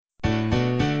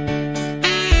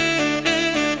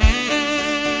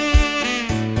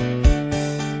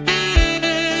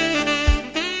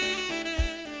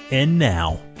And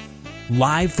now,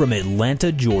 live from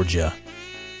Atlanta, Georgia,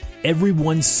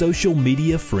 everyone's social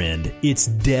media friend, it's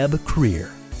Deb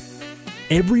Creer.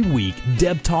 Every week,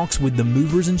 Deb talks with the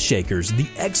movers and shakers, the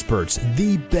experts,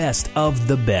 the best of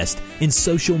the best in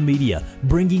social media,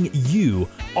 bringing you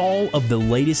all of the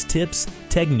latest tips,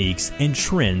 techniques, and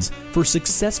trends for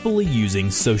successfully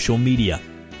using social media.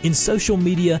 In social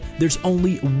media, there's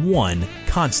only one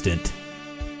constant: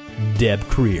 Deb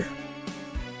Creer.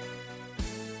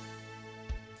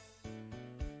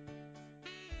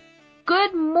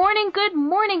 Good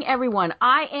morning, everyone.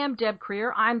 I am Deb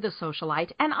Creer. I'm the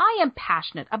socialite, and I am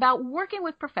passionate about working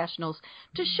with professionals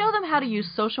to show them how to use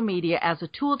social media as a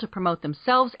tool to promote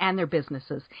themselves and their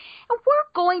businesses. And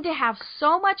we're going to have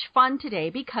so much fun today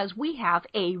because we have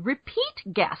a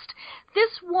repeat guest.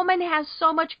 This woman has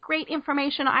so much great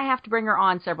information. I have to bring her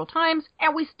on several times,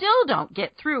 and we still don't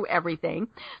get through everything.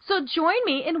 So join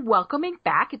me in welcoming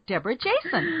back Debra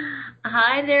Jason.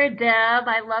 Hi there, Deb.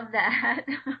 I love that.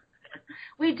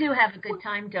 We do have a good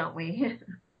time, don't we?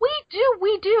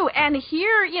 We do. And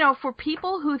here, for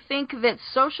people who think that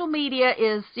social media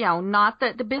is, not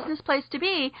the business place to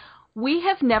be, we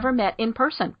have never met in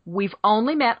person. We've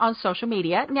only met on social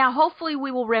media. Now, hopefully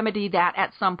we will remedy that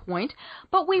at some point,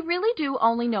 but we really do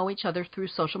only know each other through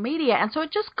social media. And so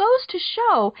it just goes to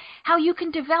show how you can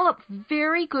develop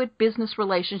very good business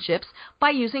relationships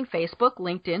by using Facebook,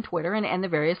 LinkedIn, Twitter, and the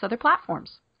various other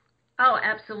platforms. Oh,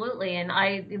 absolutely. And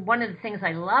one of the things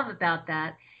I love about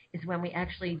that is when we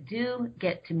actually do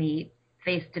get to meet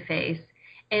face to face,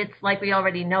 it's like we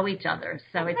already know each other.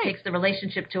 So it takes the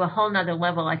relationship to a whole nother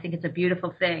level. I think it's a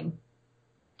beautiful thing.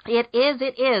 It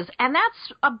is. And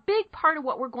that's a big part of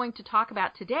what we're going to talk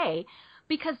about today,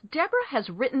 because Debra has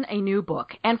written a new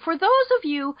book. And for those of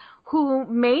you who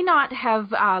may not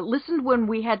have listened when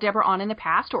we had Debra on in the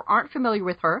past or aren't familiar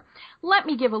with her, let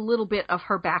me give a little bit of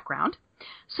her background.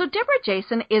 So Debra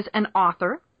Jason is an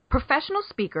author, professional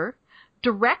speaker,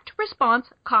 direct response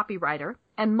copywriter,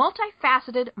 and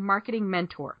multifaceted marketing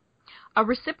mentor. A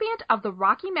recipient of the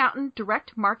Rocky Mountain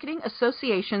Direct Marketing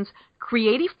Association's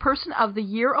Creative Person of the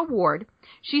Year Award,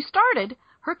 she started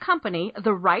her company,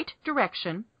 The Right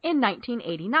Direction, in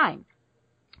 1989.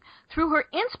 Through her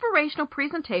inspirational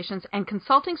presentations and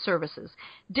consulting services,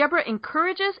 Debra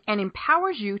encourages and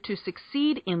empowers you to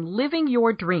succeed in living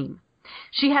your dream.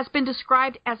 She has been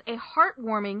described as a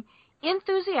heartwarming,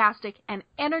 enthusiastic, and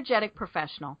energetic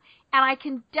professional, and I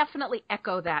can definitely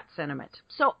echo that sentiment.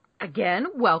 So, again,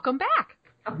 welcome back.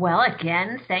 Well,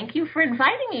 again, thank you for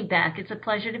inviting me back. It's a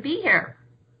pleasure to be here.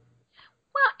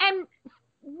 Well, and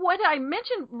what I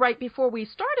mentioned right before we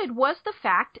started was the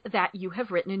fact that you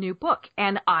have written a new book,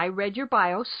 and I read your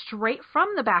bio straight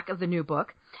from the back of the new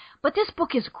book, but this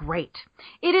book is great.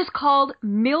 It is called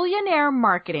Millionaire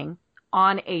Marketing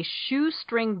on a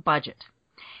Shoestring Budget.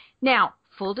 Now,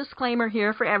 full disclaimer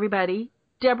here for everybody,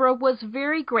 Debra was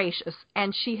very gracious,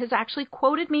 and she has actually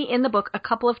quoted me in the book a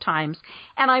couple of times,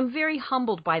 and I'm very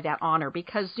humbled by that honor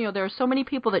because, there are so many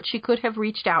people that she could have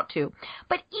reached out to.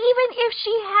 But even if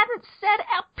she hadn't said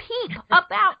a peep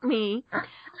about me,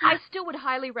 I still would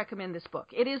highly recommend this book.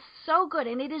 It is so good,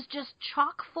 and it is just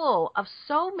chock full of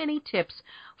so many tips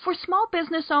for small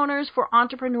business owners, for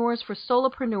entrepreneurs, for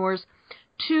solopreneurs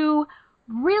to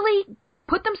really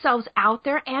put themselves out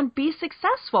there and be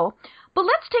successful. But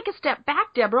let's take a step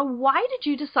back, Debra. Why did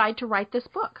you decide to write this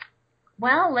book?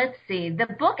 Well, let's see. The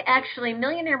book, actually,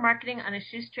 Millionaire Marketing on a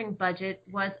Shoestring Budget,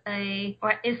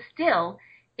 is still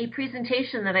a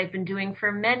presentation that I've been doing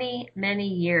for many, many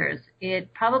years.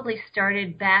 It probably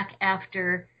started back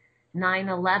after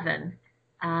 9/11,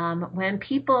 when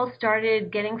people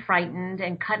started getting frightened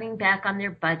and cutting back on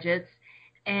their budgets.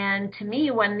 And to me,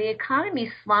 when the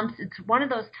economy slumps, it's one of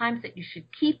those times that you should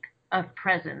keep a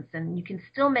presence and you can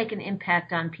still make an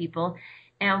impact on people.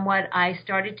 And what I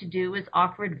started to do is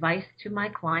offer advice to my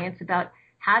clients about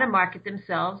how to market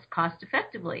themselves cost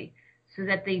effectively so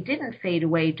that they didn't fade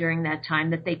away during that time,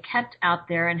 that they kept out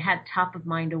there and had top of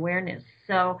mind awareness.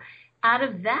 So out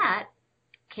of that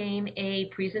came a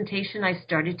presentation I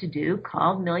started to do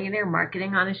called Millionaire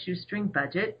Marketing on a Shoestring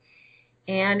Budget.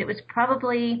 And it was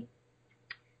probably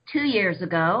 2 years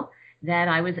ago that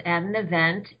I was at an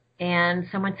event and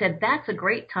someone said, that's a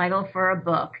great title for a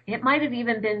book. It might have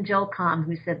even been Joel Comm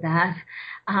who said that.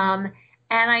 And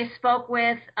I spoke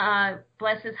with,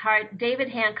 bless his heart, David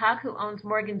Hancock, who owns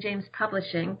Morgan James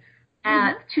Publishing,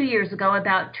 2 years ago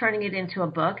about turning it into a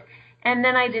book. And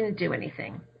then I didn't do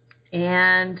anything.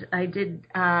 And I did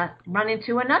run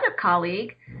into another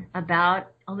colleague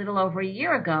about a little over a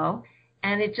year ago.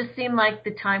 And it just seemed like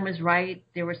the time was right.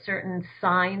 There were certain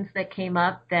signs that came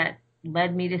up that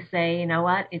led me to say, you know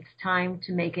what, it's time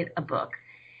to make it a book.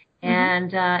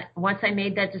 And once I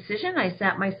made that decision, I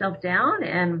sat myself down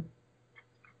and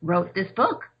wrote this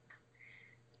book.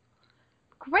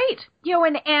 Great.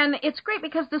 And it's great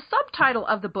because the subtitle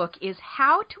of the book is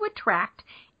How to Attract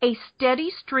a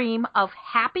Steady Stream of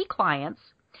Happy Clients,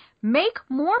 Make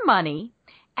More Money,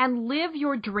 and Live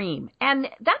Your Dream. And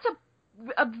that's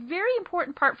a very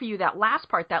important part for you, that last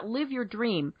part, that live your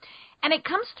dream. And it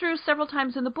comes through several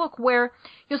times in the book where,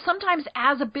 sometimes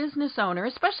as a business owner,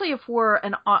 especially if we're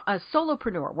a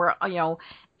solopreneur, we're,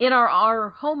 in our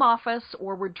home office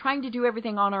or we're trying to do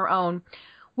everything on our own,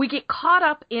 we get caught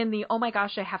up in the, oh my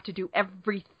gosh, I have to do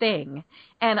everything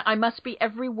and I must be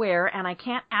everywhere and I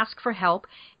can't ask for help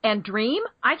and dream.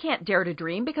 I can't dare to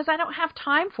dream because I don't have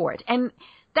time for it. And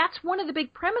that's one of the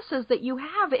big premises that you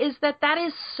have, is that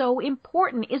is so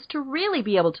important, is to really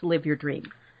be able to live your dream.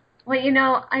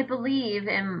 Well, I believe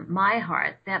in my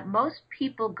heart that most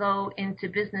people go into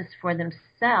business for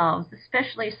themselves,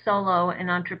 especially solo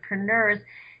and entrepreneurs,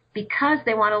 because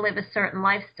they want to live a certain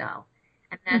lifestyle.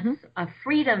 And that's a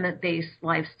freedom-based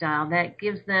lifestyle that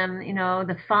gives them,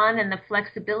 the fun and the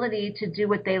flexibility to do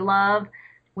what they love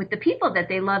with the people that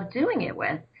they love doing it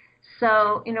with.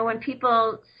 So, when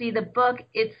people see the book,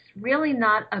 it's really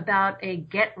not about a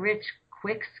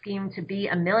get-rich-quick scheme to be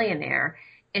a millionaire.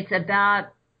 It's about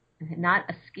not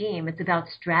a scheme. It's about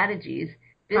strategies,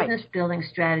 business-building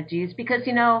strategies, because,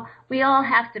 we all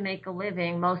have to make a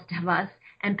living, most of us,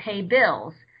 and pay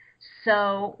bills.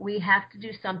 So we have to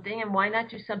do something, and why not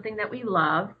do something that we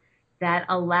love that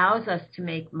allows us to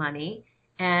make money,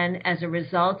 and as a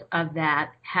result of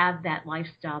that, have that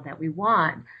lifestyle that we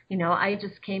want. I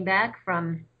just came back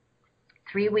from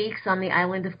 3 weeks on the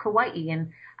island of Kauai,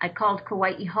 and I called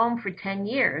Kauai home for 10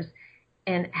 years.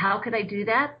 And how could I do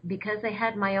that? Because I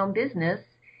had my own business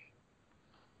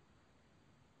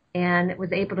and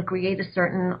was able to create a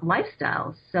certain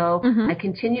lifestyle. So I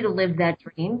continue to live that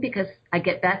dream because I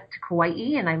get back to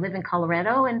Kauai and I live in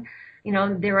Colorado, and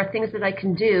there are things that I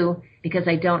can do because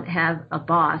I don't have a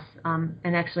boss.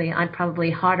 And actually, I'm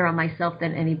probably harder on myself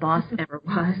than any boss ever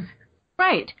was.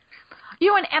 Right.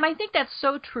 And I think that's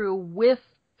so true with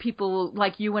people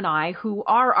like you and I who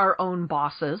are our own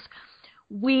bosses.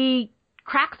 We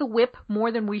crack the whip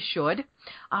more than we should,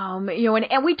 and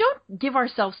we don't give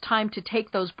ourselves time to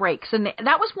take those breaks. And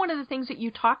that was one of the things that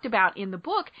you talked about in the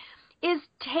book, is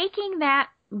taking that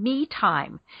me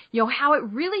time, how it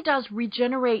really does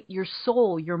regenerate your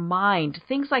soul, your mind,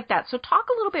 things like that. So talk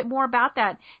a little bit more about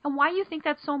that and why you think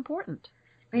that's so important.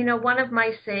 One of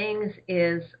my sayings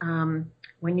is,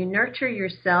 when you nurture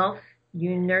yourself,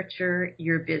 you nurture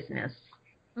your business.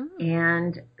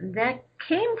 And that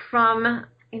came from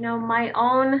my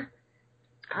own,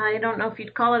 I don't know if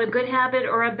you'd call it a good habit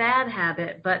or a bad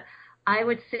habit, but I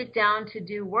would sit down to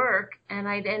do work and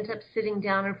I'd end up sitting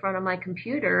down in front of my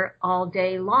computer all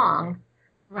day long,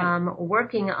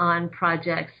 working on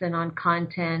projects and on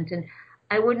content, and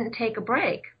I wouldn't take a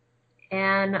break.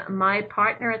 And my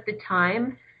partner at the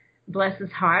time, bless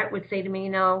his heart, would say to me,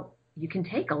 you can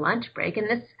take a lunch break.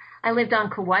 And I lived on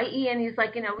Kauai, and he's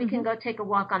like, we can go take a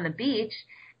walk on the beach.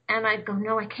 And I'd go,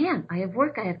 no, I can't. I have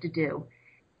work I have to do.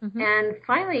 And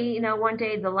finally, one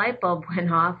day the light bulb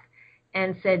went off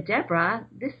and said, Debra,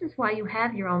 this is why you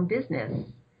have your own business,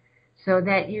 so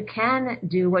that you can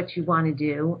do what you want to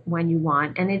do when you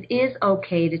want. And it is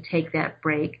okay to take that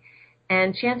break.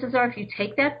 And chances are, if you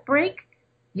take that break,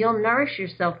 you'll nourish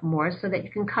yourself more so that you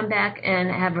can come back and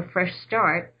have a fresh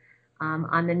start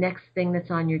on the next thing that's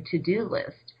on your to-do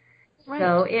list. Right.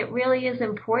 So it really is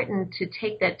important to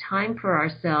take that time for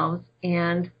ourselves,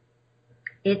 and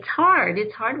it's hard.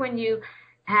 It's hard when you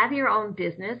have your own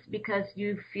business because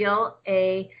you feel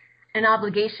an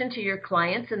obligation to your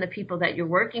clients and the people that you're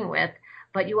working with,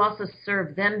 but you also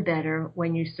serve them better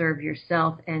when you serve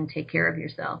yourself and take care of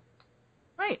yourself.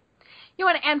 Right.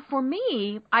 And for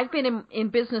me, I've been in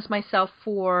business myself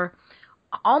for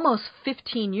almost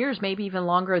 15 years, maybe even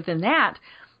longer than that.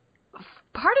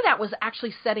 Part of that was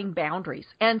actually setting boundaries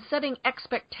and setting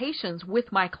expectations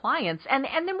with my clients and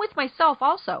then with myself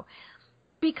also.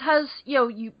 Because,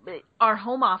 my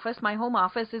home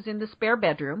office is in the spare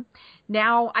bedroom.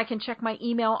 Now I can check my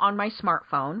email on my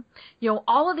smartphone.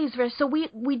 All of these, so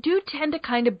we do tend to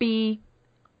kind of be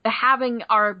having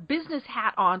our business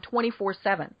hat on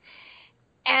 24/7.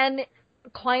 And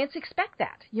clients expect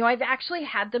that. I've actually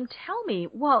had them tell me,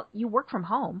 well, you work from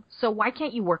home, so why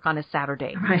can't you work on a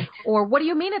Saturday? Right. Or what do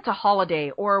you mean it's a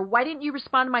holiday? Or why didn't you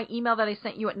respond to my email that I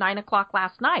sent you at 9 o'clock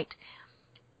last night?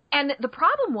 And the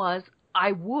problem was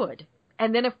I would.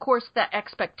 And then, of course, that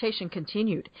expectation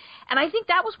continued. And I think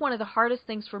that was one of the hardest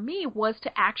things for me, was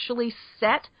to actually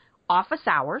set office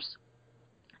hours.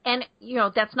 And,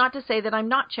 that's not to say that I'm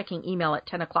not checking email at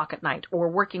 10 o'clock at night or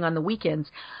working on the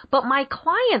weekends, but my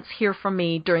clients hear from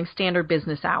me during standard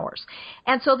business hours.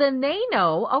 And so then they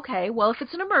know, okay, well, if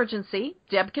it's an emergency,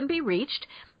 Deb can be reached.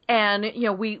 And,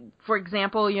 for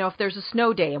example, if there's a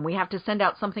snow day and we have to send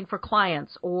out something for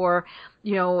clients, or,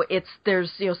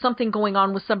 there's something going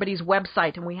on with somebody's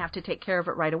website and we have to take care of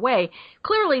it right away.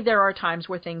 Clearly there are times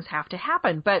where things have to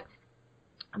happen, but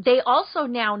they also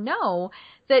now know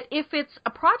that if it's a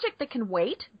project that can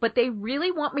wait, but they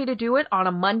really want me to do it on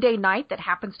a Monday night that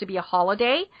happens to be a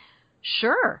holiday,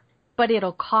 sure, but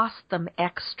it'll cost them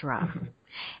extra. Mm-hmm.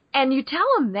 And you tell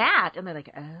them that, and they're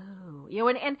like, oh,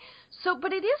 and so,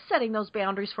 but it is setting those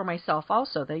boundaries for myself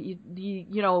also, that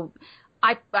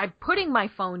I'm putting my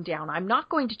phone down. I'm not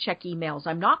going to check emails.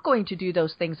 I'm not going to do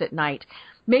those things at night.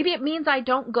 Maybe it means I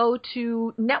don't go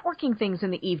to networking things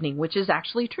in the evening, which is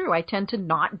actually true. I tend to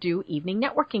not do evening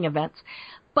networking events.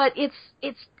 But it's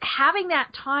having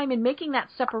that time and making that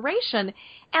separation.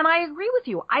 And I agree with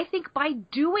you. I think by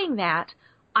doing that,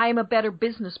 I'm a better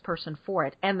business person for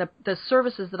it. And the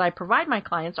services that I provide my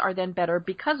clients are then better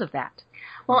because of that.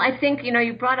 Well, I think,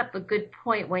 you brought up a good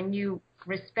point. When you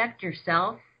respect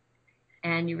yourself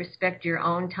and you respect your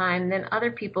own time, then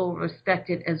other people respect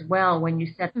it as well when you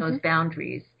set those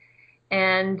boundaries.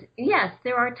 And yes,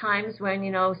 there are times when,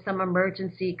 some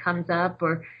emergency comes up,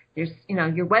 or there's,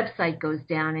 your website goes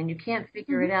down and you can't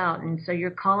figure it out. And so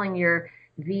you're calling your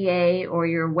VA or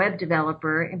your web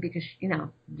developer, and because,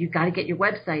 you've got to get your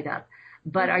website up.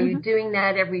 But are you doing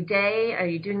that every day? Are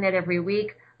you doing that every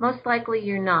week? Most likely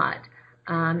you're not.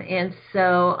 And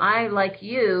so I, like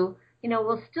you,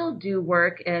 will still do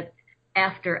work at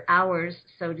after hours,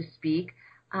 so to speak.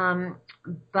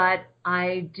 But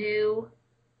I do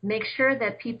make sure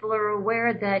that people are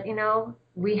aware that,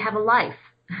 we have a life.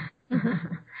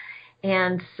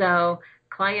 And so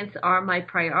clients are my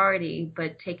priority,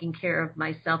 but taking care of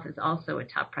myself is also a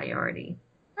top priority.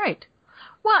 Right.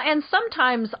 Well, and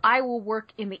sometimes I will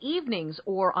work in the evenings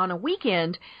or on a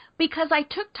weekend because I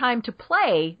took time to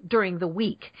play during the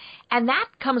week. And that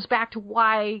comes back to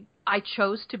why I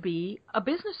chose to be a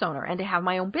business owner and to have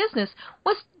my own business,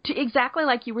 was to, exactly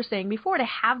like you were saying before, to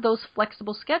have those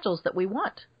flexible schedules that we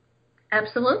want.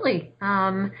 Absolutely.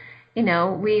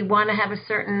 We want to have a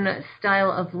certain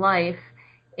style of life,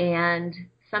 and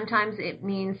sometimes it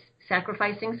means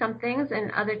sacrificing some things, and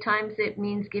other times it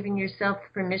means giving yourself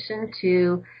permission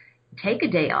to take a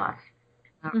day off,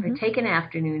 or take an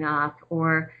afternoon off,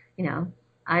 or,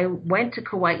 I went to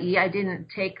Kauai. I didn't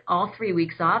take all 3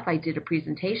 weeks off. I did a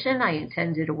presentation. I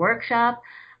attended a workshop.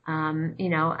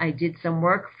 I did some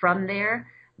work from there.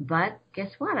 But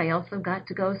guess what? I also got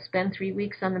to go spend 3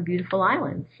 weeks on the beautiful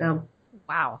island. So,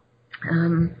 wow.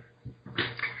 I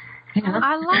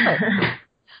love it.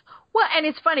 Well, and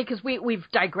it's funny because we've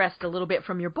digressed a little bit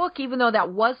from your book, even though that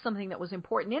was something that was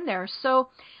important in there. So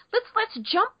let's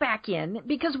jump back in,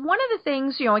 because one of the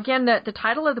things, again, the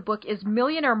title of the book is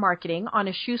Millionaire Marketing on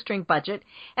a Shoestring Budget.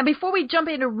 And before we jump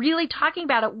into really talking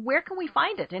about it, where can we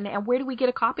find it, and where do we get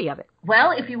a copy of it?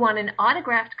 Well, if you want an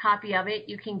autographed copy of it,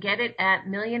 you can get it at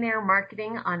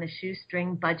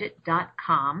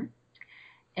millionairemarketingonashoestringbudget.com.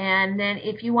 And then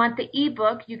if you want the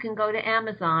ebook, you can go to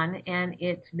Amazon, and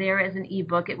it's there as an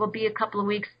ebook. It will be a couple of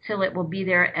weeks till it will be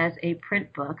there as a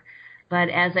print book. But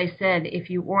as I said, if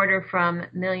you order from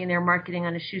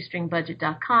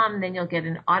millionairemarketingonashoestringbudget.com, then you'll get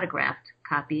an autographed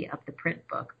copy of the print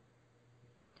book.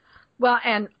 Well,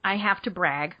 and I have to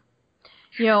brag.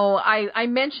 I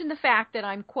mentioned the fact that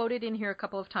I'm quoted in here a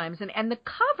couple of times, and the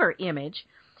cover image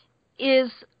is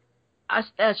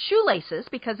shoelaces,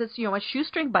 because it's, a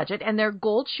shoestring budget, and they're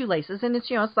gold shoelaces, and it's,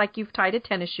 it's like you've tied a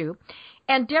tennis shoe.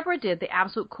 And Debra did the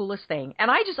absolute coolest thing. And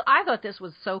I thought this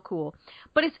was so cool.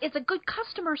 But it's a good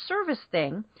customer service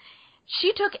thing.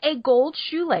 She took a gold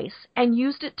shoelace and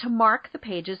used it to mark the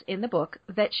pages in the book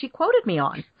that she quoted me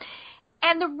on.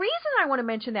 And the reason I want to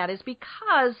mention that is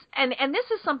because, and this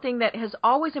is something that has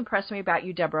always impressed me about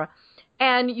you, Debra,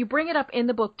 and you bring it up in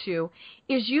the book too,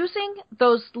 is using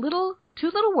those two little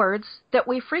words that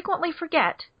we frequently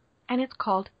forget, and it's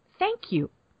called thank you.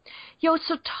 So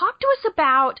talk to us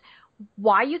about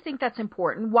why you think that's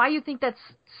important, why you think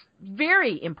that's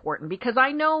very important, because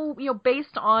I know,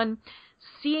 based on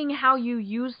seeing how you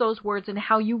use those words and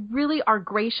how you really are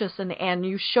gracious and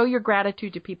you show your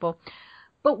gratitude to people.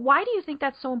 But why do you think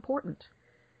that's so important?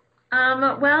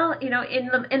 Well,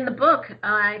 in the book,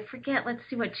 I forget, let's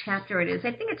see what chapter it is.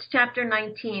 I think it's chapter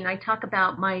 19. I talk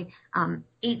about my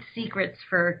 8 secrets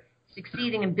for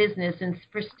succeeding in business and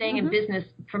for staying in business.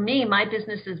 For me, my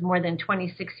business is more than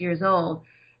 26 years old.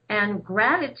 And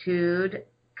gratitude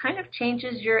kind of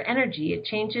changes your energy. It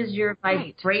changes your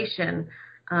vibration.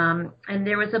 And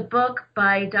there was a book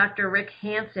by Dr. Rick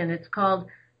Hansen. It's called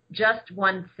Just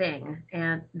One Thing.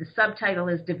 And the subtitle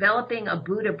is Developing a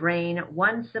Buddha Brain,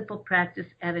 One Simple Practice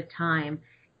at a Time.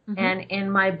 And in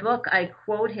my book, I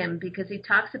quote him because he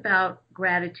talks about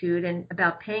gratitude and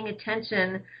about paying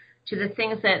attention to the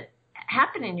things that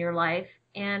happen in your life,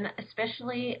 and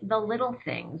especially the little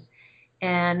things.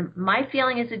 And my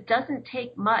feeling is it doesn't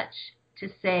take much to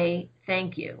say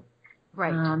thank you.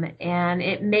 Right. And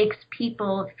it makes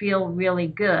people feel really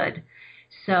good.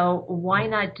 So why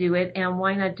not do it, and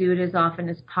why not do it as often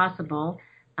as possible?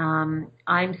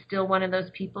 I'm still one of those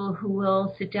people who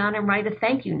will sit down and write a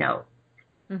thank you note.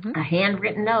 A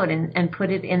handwritten note and put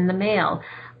it in the mail.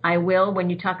 I will, when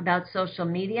you talk about social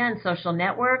media and social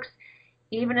networks,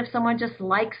 even if someone just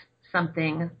likes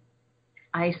something,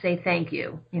 I say thank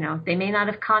you. You know, they may not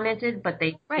have commented, but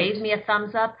they gave me a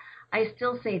thumbs up. I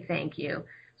still say thank you.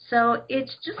 So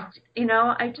it's just, you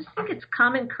know, I just think it's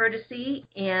common courtesy.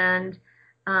 And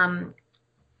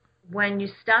when you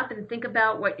stop and think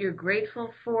about what you're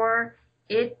grateful for,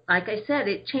 it, like I said,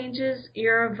 it changes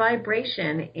your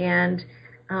vibration. And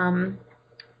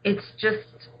it's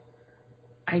just,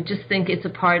 I just think it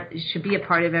should be a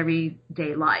part of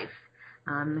everyday life,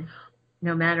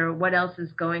 no matter what else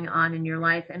is going on in your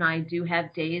life. And I do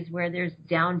have days where there's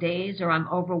down days or I'm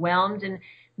overwhelmed. And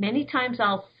many times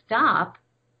I'll stop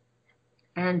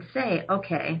and say,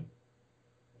 okay,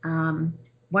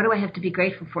 what do I have to be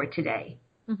grateful for today?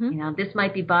 You know, this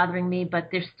might be bothering me, but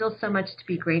there's still so much to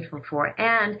be grateful for.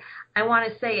 And I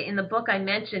want to say in the book I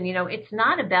mentioned, you know, it's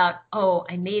not about, oh,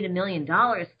 I made $1 million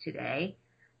today.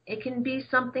 It can be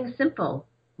something simple,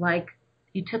 like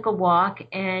you took a walk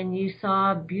and you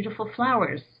saw beautiful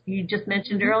flowers. You just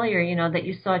mentioned earlier, you know, that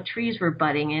you saw trees were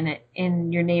budding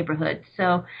in your neighborhood.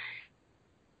 So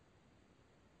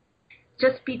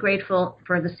just be grateful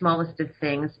for the smallest of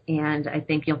things, and I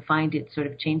think you'll find it sort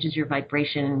of changes your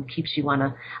vibration and keeps you on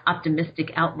an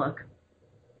optimistic outlook.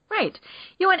 Right.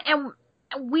 You know,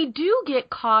 and we do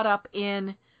get caught up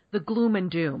in the gloom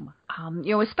and doom,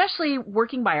 you know, especially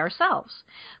working by ourselves,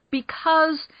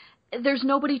 because there's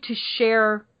nobody to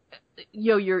share,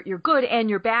 you know, your good and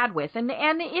your bad with. And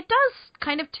it does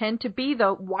kind of tend to be the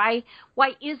why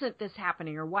isn't this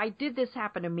happening, or why did this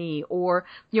happen to me, or,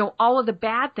 you know, all of the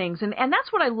bad things. And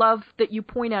that's what I love that you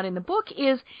point out in the book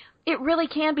is it really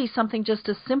can be something just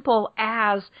as simple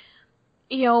as,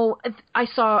 you know, I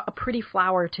saw a pretty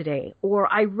flower today,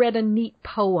 or I read a neat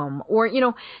poem, or, you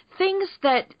know, things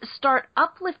that start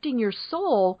uplifting your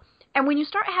soul. And when you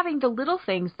start having the little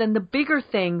things, then the bigger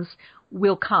things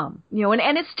will come, you know,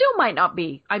 and it still might not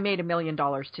be, I made $1 million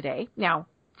today. Now,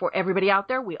 for everybody out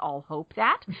there, we all hope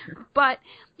that, but,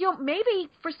 you know, maybe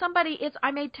for somebody it's,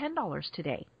 I made $10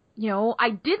 today. You know, I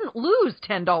didn't lose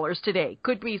 $10 today.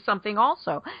 Could be something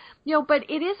also, you know, but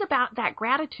it is about that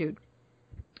gratitude.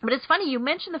 But it's funny, you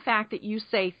mentioned the fact that you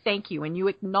say thank you and you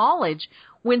acknowledge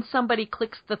when somebody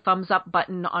clicks the thumbs up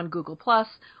button on Google Plus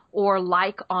or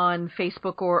like on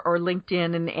Facebook or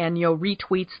LinkedIn and, you know,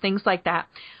 retweets, things like that.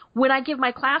 When I give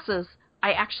my classes,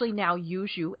 I actually now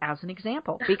use you as an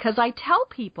example because I tell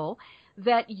people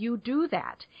that you do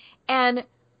that. And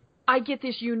I get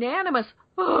this unanimous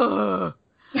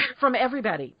from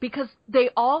everybody because they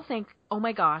all think, oh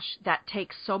my gosh, that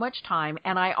takes so much time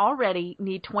and I already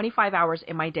need 25 hours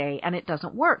in my day and it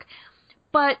doesn't work.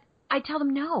 But I tell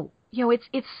them no. You know,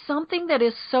 it's something that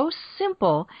is so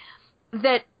simple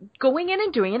that going in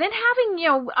and doing it and having, you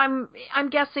know, I'm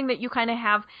guessing that you kind of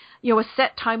have, you know, a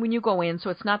set time when you go in. So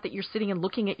it's not that you're sitting and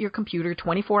looking at your computer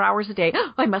 24 hours a day.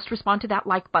 Oh, I must respond to that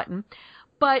like button.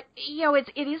 But, you know, it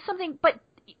is something, but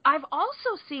I've also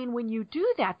seen when you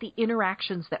do that, the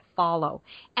interactions that follow.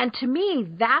 And to me,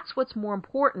 that's what's more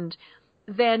important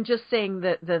than just saying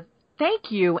the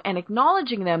thank you and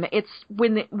acknowledging them. It's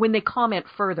when they comment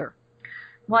further.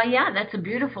 Well, yeah, that's a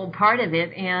beautiful part of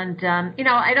it. And, you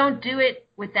know, I don't do it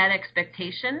with that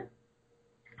expectation.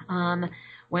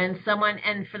 When someone,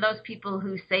 and for those people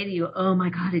who say to you, oh, my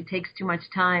God, it takes too much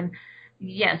time.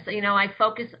 Yes, you know, I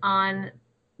focus on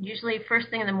usually first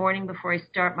thing in the morning before I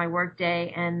start my work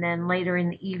day and then later in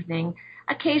the evening.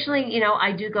 Occasionally, you know,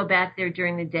 I do go back there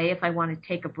during the day if I want to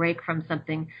take a break from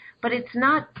something. But it's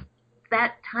not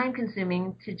that time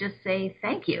consuming to just say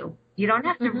thank you. You don't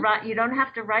have to write. You don't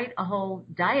have to write a whole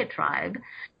diatribe.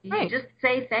 You just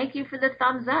say thank you for the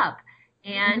thumbs up.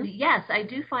 And yes, I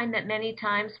do find that many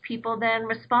times people then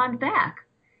respond back.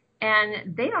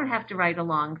 And they don't have to write a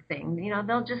long thing. You know,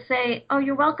 they'll just say, "Oh,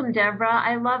 you're welcome, Debra.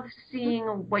 I love seeing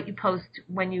what you post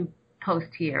when you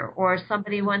post here." Or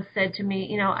somebody once said to me,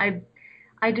 you know,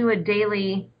 I do a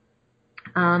daily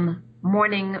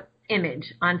morning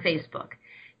image on Facebook,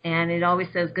 and it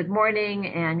always says good morning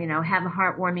and, you know, have a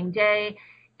heartwarming day.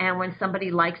 And when somebody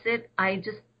likes it, I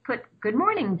just put good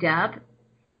morning, Deb.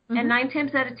 And 9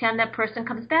 times out of 10, that person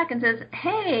comes back and says,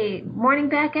 "Hey, morning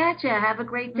back at you. Have a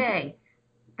great day."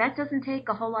 That doesn't take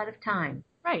a whole lot of time.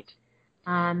 Right.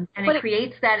 And it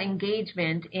creates that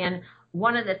engagement. And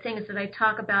one of the things that I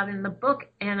talk about in the book,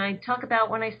 and I talk about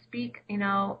when I speak, you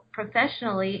know,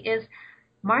 professionally, is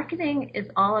marketing is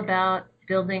all about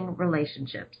building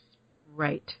relationships.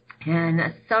 Right. And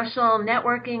social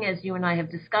networking, as you and I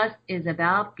have discussed, is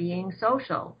about being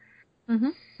social.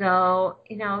 So,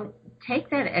 you know, take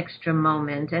that extra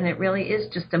moment, and it really is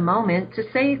just a moment to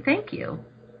say thank you.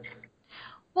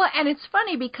 Well, and it's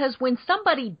funny because when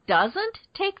somebody doesn't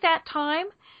take that time,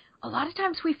 a lot of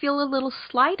times we feel a little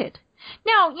slighted.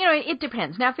 Now, you know, it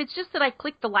depends. Now, if it's just that I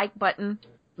click the like button,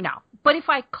 no. But if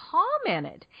I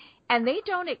commented and they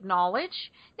don't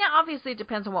acknowledge, now obviously it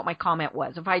depends on what my comment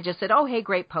was. If I just said, "Oh, hey,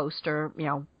 great post," or, you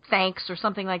know, "thanks," or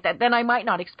something like that, then I might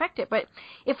not expect it. But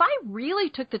if I really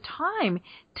took the time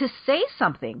to say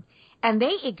something and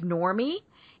they ignore me,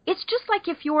 it's just like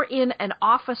if you're in an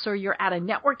office or you're at a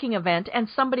networking event and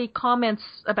somebody comments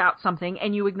about something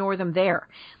and you ignore them there.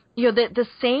 You know, the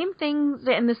same things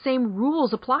and the same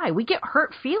rules apply. We get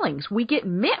hurt feelings. We get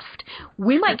miffed.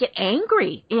 We might get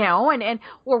angry, you know, and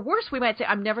or worse, we might say,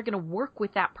 "I'm never going to work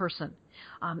with that person."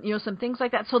 You know, some things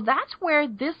like that. So that's where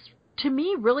this, to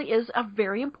me, really is a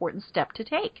very important step to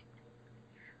take.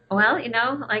 Well, you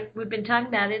know, like we've been talking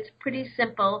about, it's pretty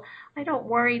simple. I don't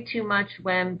worry too much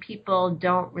when people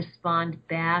don't respond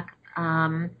back.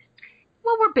 Well,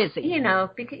 we're busy. You know,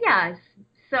 because, yeah.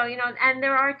 So, you know, and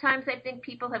there are times I think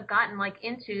people have gotten like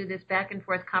into this back and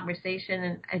forth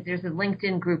conversation. And there's a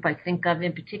LinkedIn group I think of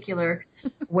in particular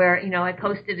where, you know, I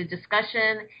posted a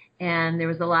discussion and there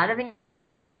was a lot of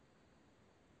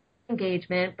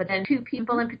engagement, but then 2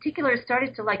 people in particular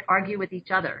started to like argue with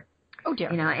each other. Oh,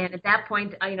 dear. You know, and at that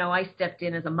point, you know, I stepped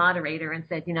in as a moderator and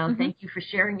said, you know, thank you for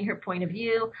sharing your point of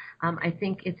view. I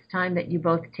think it's time that you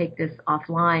both take this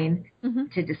offline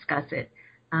to discuss it.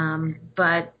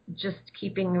 But just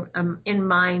keeping in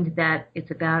mind that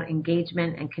it's about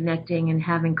engagement and connecting and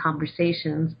having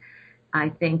conversations, I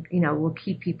think, you know, will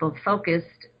keep people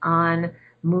focused on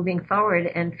moving forward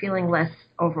and feeling less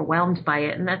overwhelmed by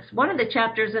it. And that's one of the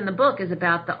chapters in the book is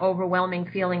about the overwhelming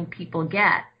feeling people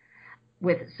get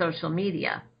with social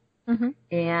media.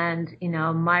 And, you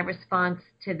know, my response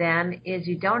to them is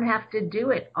you don't have to do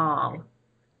it all.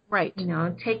 Right. You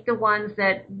know, take the ones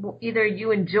that either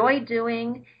you enjoy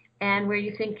doing and where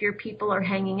you think your people are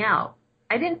hanging out.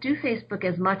 I didn't do Facebook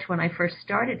as much when I first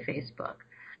started Facebook,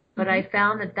 but I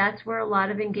found that that's where a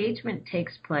lot of engagement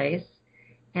takes place.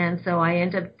 And so I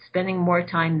end up spending more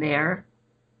time there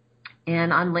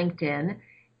and on LinkedIn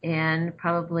and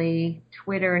probably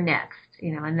Twitter next,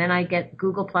 you know, and then I get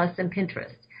Google Plus and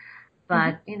Pinterest.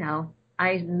 But, you know,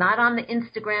 I'm not on the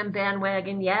Instagram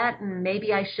bandwagon yet, and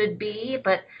maybe I should be,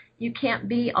 but you can't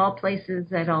be all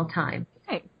places at all times.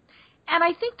 Right. And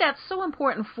I think that's so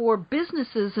important for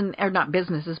businesses or not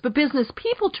businesses, but business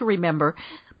people to remember,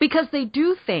 because they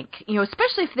do think, you know,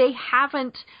 especially if they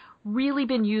haven't really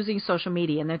been using social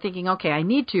media and they're thinking, okay, I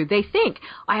need to. They think,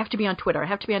 I have to be on Twitter, I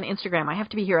have to be on Instagram, I have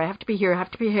to be here, I have to be here, I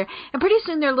have to be here. And pretty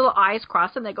soon their little eyes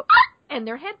cross and they go, ah! And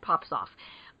their head pops off.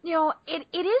 You know, it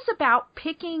is about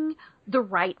picking the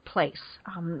right place.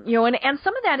 You know, and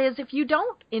some of that is if you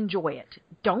don't enjoy it,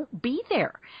 don't be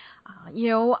there. You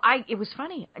know, it was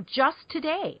funny. Just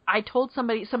today, I told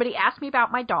somebody asked me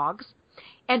about my dogs,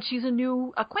 and she's a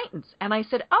new acquaintance. And I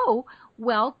said, oh,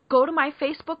 well, go to my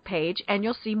Facebook page and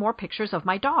you'll see more pictures of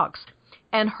my dogs.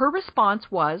 And her response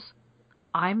was,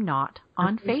 I'm not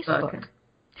on Facebook.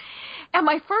 And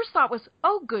my first thought was,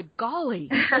 oh, good golly,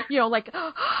 you know, like,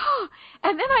 oh.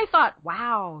 And then I thought,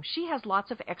 wow, she has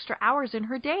lots of extra hours in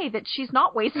her day that she's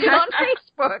not wasting on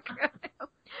Facebook.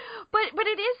 But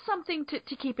it is something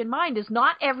to keep in mind is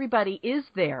not everybody is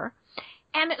there.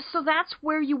 And so that's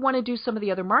where you want to do some of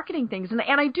the other marketing things. And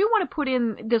I do want to put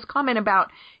in this comment about,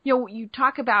 you know, you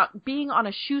talk about being on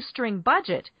a shoestring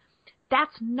budget.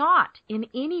 That's not in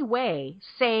any way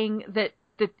saying that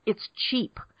it's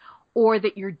cheap or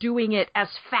that you're doing it as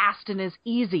fast and as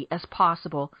easy as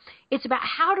possible. It's about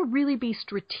how to really be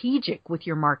strategic with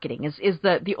your marketing is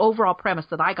the overall premise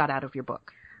that I got out of your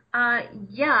book.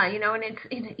 Yeah, you know, and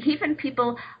it's even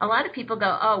people, a lot of people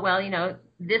go, oh, well, you know,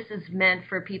 this is meant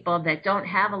for people that don't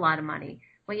have a lot of money.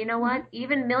 Well, you know what?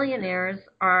 Even millionaires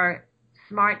are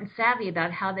smart and savvy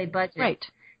about how they budget, Right.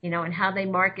 and how they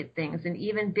market things. And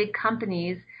even big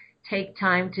companies take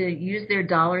time to use their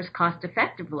dollars cost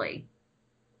effectively.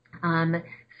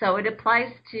 So it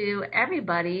applies to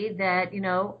everybody that,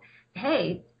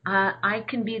 hey, I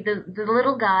can be the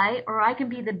little guy or I can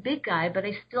be the big guy, but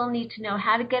I still need to know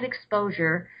how to get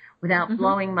exposure without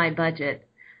blowing my budget,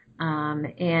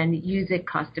 and use it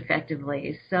cost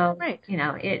effectively. So, Right.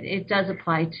 it does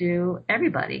apply to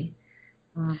everybody.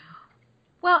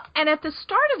 Well, and at the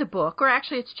start of the book, or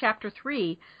actually it's chapter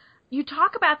 3, you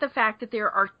talk about the fact that there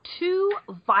are 2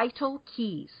 vital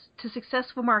keys to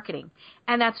successful marketing,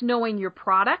 and that's knowing your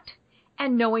product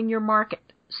and knowing your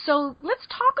market. So let's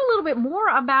talk a little bit more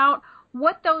about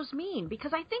what those mean,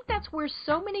 because I think that's where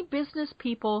so many business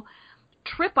people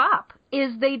trip up,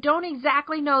 is they don't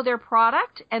exactly know their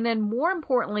product, and then more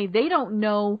importantly, they don't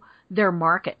know their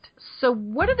market. So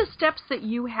what are the steps that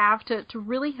you have to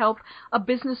really help a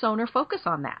business owner focus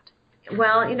on that?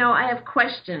 Well, I have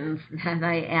questions that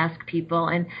I ask people.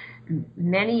 And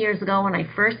many years ago when I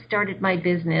first started my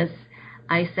business,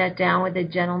 I sat down with a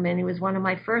gentleman who was one of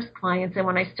my first clients. And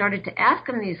when I started to ask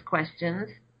him these questions,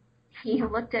 he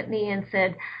looked at me and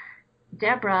said,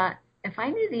 Debra, if I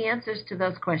knew the answers to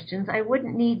those questions, I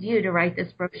wouldn't need you to write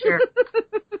this brochure.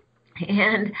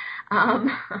 And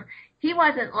he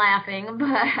wasn't laughing,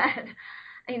 but,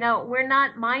 we're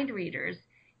not mind readers.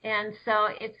 And so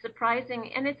it's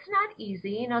surprising, and it's not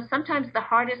easy. Sometimes the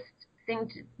hardest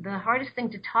thing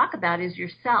to talk about is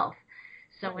yourself.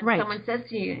 So when someone says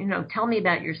to you, tell me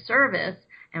about your service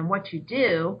and what you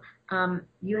do,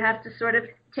 you have to sort of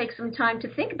take some time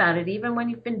to think about it, even when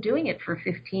you've been doing it for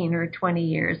 15 or 20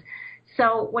 years.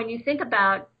 So when you think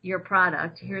about your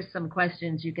product, here's some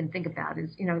questions you can think about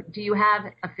is, do you have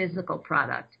a physical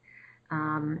product?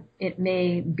 It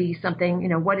may be something,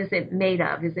 what is it made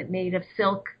of? Is it made of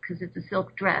silk because it's a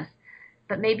silk dress?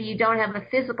 But maybe you don't have a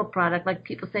physical product. Like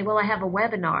people say, well, I have a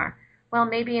webinar. Well,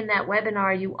 maybe in that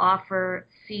webinar you offer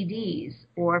CDs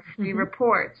or free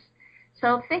reports.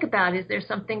 So think about, is there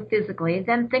something physically?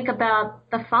 Then think about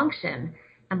the function.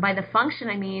 And by the function,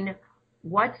 I mean,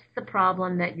 what's the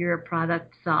problem that your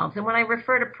product solves? And when I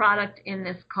refer to product in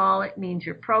this call, it means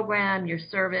your program, your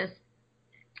service.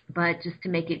 But just to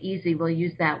make it easy, we'll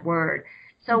use that word.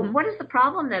 So what is the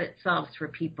problem that it solves for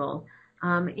people?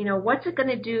 What's it going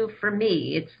to do for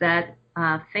me? It's that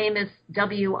famous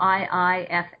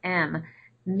WIIFM,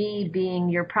 me being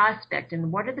your prospect.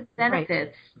 And what are the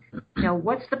benefits? Right.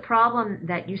 What's the problem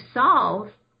that you solve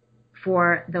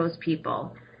for those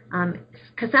people?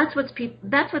 Because that's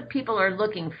what people are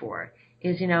looking for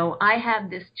is, I have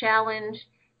this challenge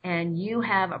and you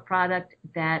have a product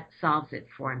that solves it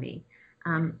for me.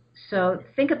 So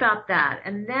think about that.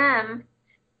 And then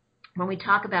when we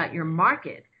talk about your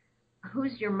market,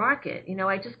 who's your market?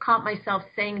 I just caught myself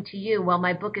saying to you, well,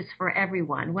 my book is for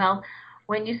everyone. Well,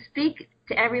 when you speak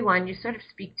to everyone, you sort of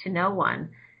speak to no one.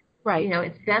 Right.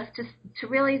 It's best to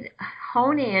really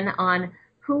hone in on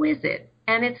who is it.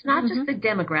 And it's not just the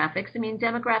demographics. I mean,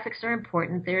 demographics are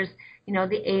important. There's,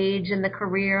 the age and the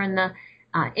career and the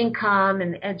income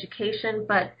and the education.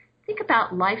 But think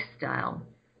about lifestyle.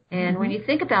 And when you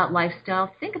think about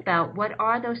lifestyle, think about what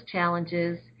are those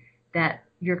challenges that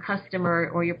your customer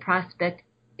or your prospect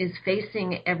is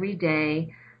facing every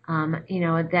day,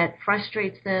 that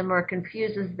frustrates them or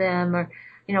confuses them, or,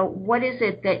 what is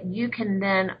it that you can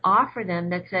then offer them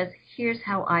that says, here's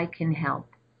how I can help.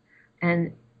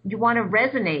 And you want to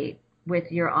resonate with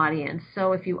your audience.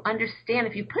 So if you understand,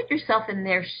 if you put yourself in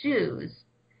their shoes,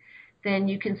 then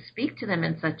you can speak to them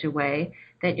in such a way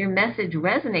that your message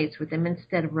resonates with them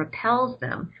instead of repels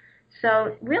them.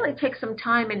 So really take some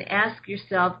time and ask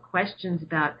yourself questions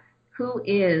about who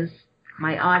is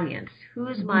my audience,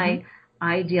 who's my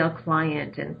ideal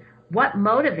client, and what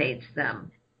motivates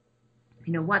them.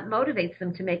 What motivates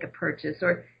them to make a purchase,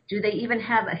 or do they even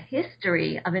have a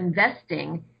history of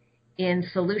investing in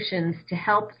solutions to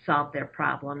help solve their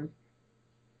problems?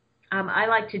 I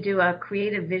like to do a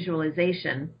creative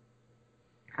visualization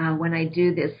when I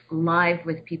do this live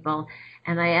with people,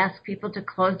 and I ask people to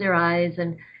close their eyes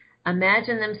and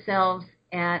imagine themselves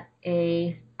at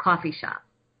a coffee shop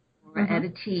or at a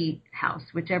tea house,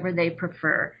 whichever they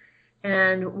prefer.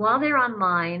 And while they're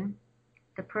online,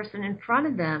 the person in front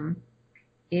of them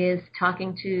is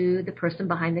talking to the person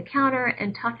behind the counter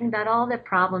and talking about all the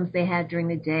problems they had during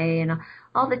the day and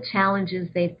all the challenges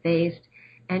they faced.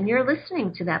 And you're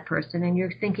listening to that person and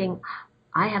you're thinking,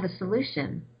 I have a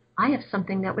solution. I have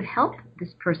something that would help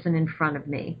this person in front of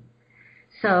me.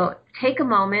 So take a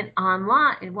moment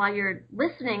online while you're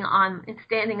listening and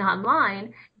standing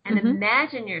online and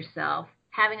imagine yourself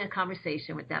having a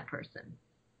conversation with that person.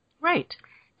 Right.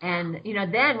 And,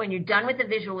 then when you're done with the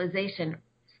visualization,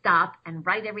 stop and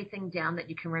write everything down that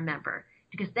you can remember,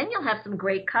 because then you'll have some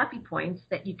great copy points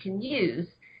that you can use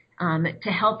to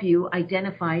help you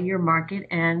identify your market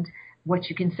and what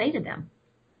you can say to them.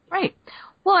 Right.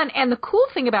 Well, and the cool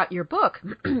thing about your book,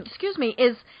 excuse me,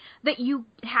 is that you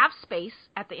have space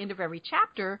at the end of every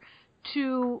chapter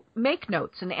to make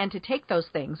notes and to take those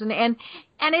things. And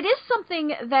it is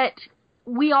something that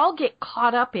we all get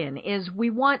caught up in, is we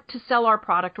want to sell our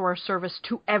product or our service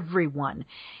to everyone.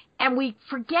 And we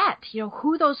forget,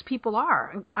 who those people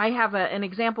are. I have an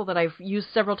example that I've used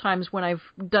several times when I've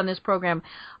done this program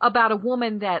about a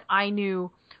woman that I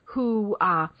knew who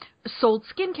sold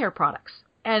skincare products.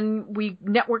 And we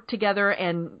networked together,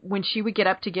 and when she would get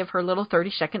up to give her little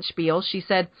 30-second spiel, she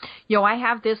said, I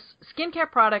have this skincare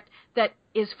product that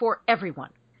is for everyone.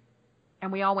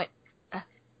 And we all went,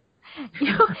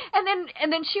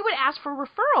 and then she would ask for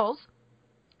referrals,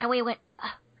 and we went,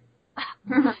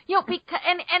 because,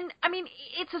 and I mean,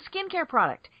 it's a skincare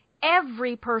product.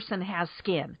 Every person has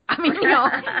skin. I mean,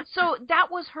 so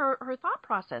that was her thought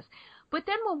process. But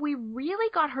then when we really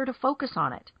got her to focus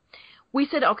on it, we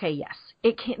said, okay, yes,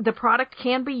 the product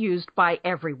can be used by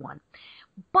everyone,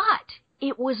 but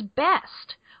it was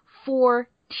best for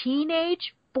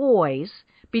teenage boys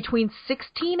between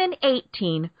 16 and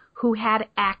 18 who had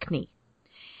acne.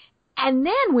 And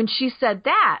then when she said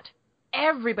that,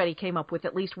 everybody came up with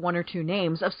at least one or two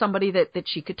names of somebody that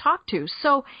she could talk to.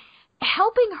 So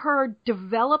helping her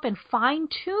develop and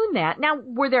fine-tune that. Now,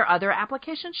 were there other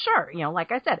applications? Sure.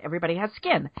 Like I said, everybody has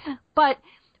skin. But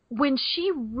when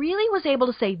she really was able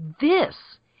to say, this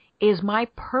is my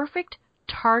perfect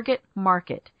target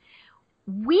market,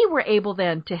 we were able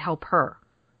then to help her.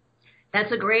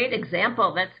 That's a great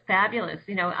example. That's fabulous.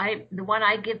 The one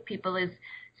I give people is,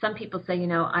 some people say,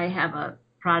 I have a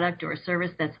product or a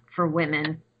service that's for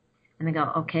women. And they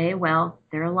go, okay, well,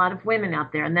 there are a lot of women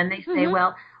out there. And then they say,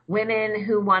 well, women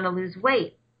who want to lose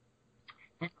weight.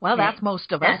 Well, okay, that's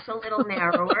most of us. That's a little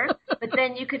narrower. But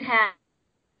then you could have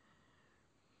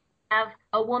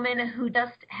a woman who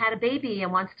just had a baby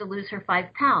and wants to lose her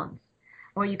 5 pounds.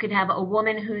 Or you could have a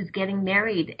woman who's getting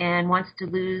married and wants to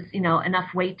lose,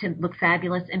 enough weight to look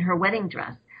fabulous in her wedding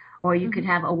dress. Or you could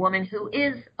have a woman who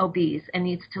is obese and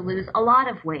needs to lose a lot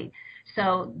of weight.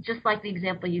 So just like the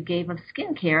example you gave of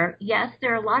skincare, yes,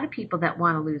 there are a lot of people that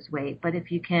want to lose weight. But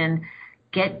if you can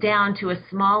get down to a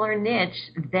smaller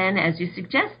niche, then as you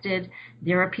suggested,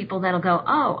 there are people that'll go,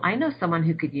 oh, I know someone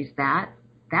who could use that.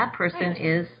 That person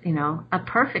is, a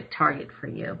perfect target for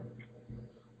you.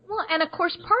 Well, and of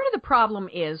course, part of the problem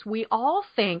is we all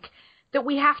think that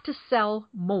we have to sell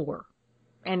more.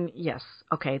 And yes,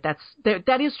 okay,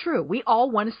 that is true. We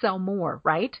all want to sell more,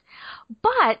 right?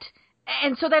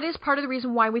 And so that is part of the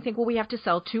reason why we think, well, we have to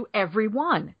sell to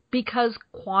everyone, because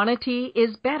quantity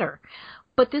is better.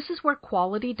 But this is where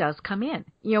quality does come in.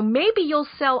 Maybe you'll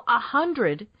sell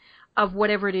 100 of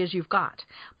whatever it is you've got.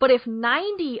 But if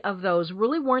 90 of those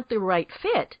really weren't the right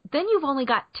fit, then you've only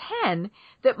got 10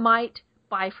 that might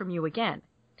buy from you again.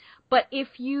 But if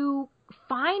you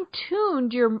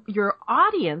fine-tuned your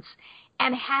audience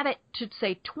and had it to,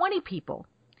 say, 20 people,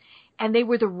 and they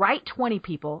were the right 20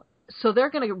 people, so they're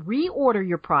going to reorder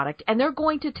your product, and they're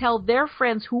going to tell their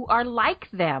friends who are like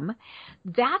them,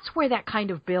 that's where that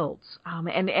kind of builds.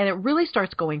 And it really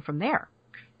starts going from there.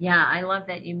 Yeah, I love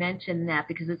that you mentioned that,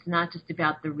 because it's not just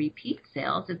about the repeat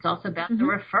sales. It's also about the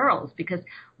referrals, because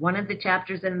one of the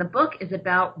chapters in the book is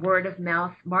about word of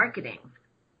mouth marketing.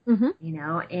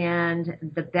 And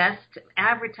the best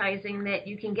advertising that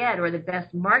you can get, or the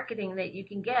best marketing that you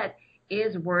can get,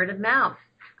 is word of mouth.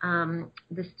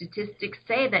 The statistics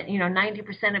say that,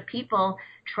 90% of people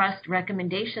trust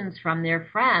recommendations from their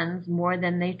friends more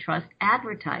than they trust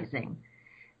advertising.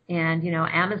 And,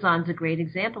 Amazon's a great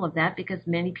example of that, because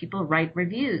many people write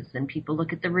reviews, and people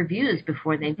look at the reviews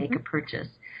before they make a purchase.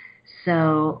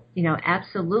 So,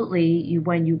 absolutely,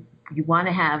 when you want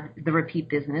to have the repeat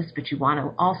business, but you want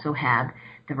to also have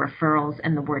the referrals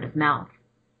and the word of mouth.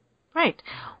 Right.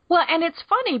 Well, and it's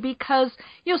funny because,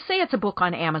 say it's a book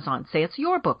on Amazon, say it's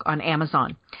your book on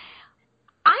Amazon.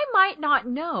 I might not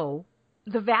know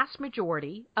the vast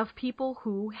majority of people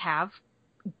who have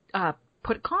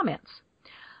put comments.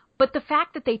 But the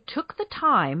fact that they took the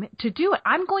time to do it,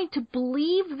 I'm going to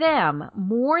believe them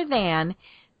more than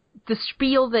the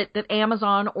spiel that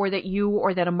Amazon or that you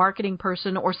or that a marketing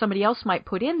person or somebody else might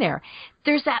put in there.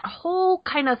 There's that whole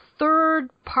kind of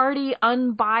third-party,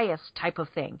 unbiased type of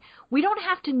thing. We don't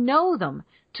have to know them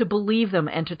to believe them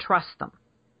and to trust them.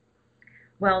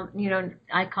 Well,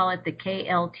 I call it the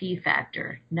KLT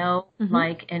factor, know,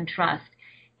 like, and trust.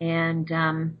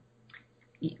 And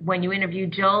when you interview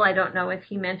Joel, I don't know if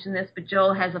he mentioned this, but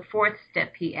Joel has a fourth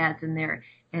step he adds in there.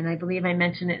 And I believe I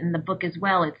mentioned it in the book as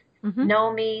well. It's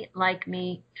know me, like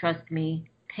me, trust me,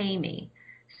 pay me.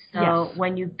 So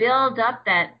when you build up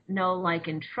that know, like,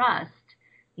 and trust,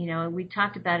 you know, we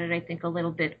talked about it, I think, a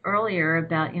little bit earlier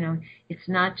about, you know, it's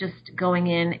not just going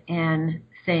in and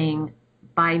saying,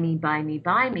 buy me, buy me,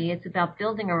 buy me. It's about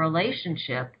building a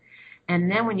relationship. And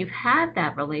then when you've had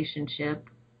that relationship,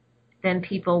 then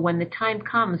people, when the time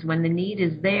comes, when the need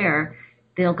is there,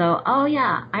 they'll go, oh,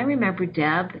 yeah, I remember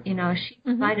Deb. You know, she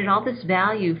provided all this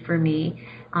value for me.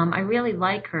 I really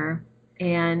like her,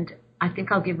 and I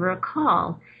think I'll give her a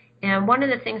call. And one of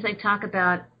the things I talk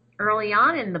about early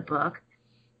on in the book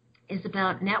is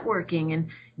about networking and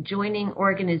joining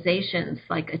organizations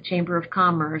like a Chamber of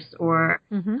Commerce or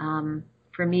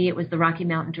for me it was the Rocky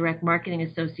Mountain Direct Marketing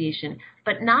Association,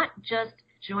 but not just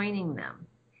joining them.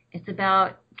 It's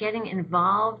about getting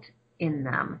involved in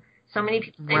them. So many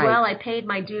people say, well, I paid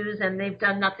my dues and they've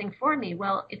done nothing for me.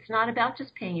 Well, it's not about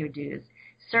just paying your dues.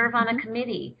 Serve on a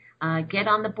committee, get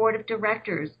on the board of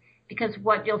directors, because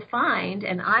what you'll find,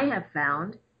 and I have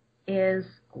found, is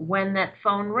when that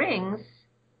phone rings,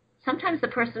 sometimes the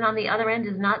person on the other end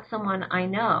is not someone I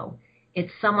know.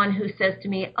 It's someone who says to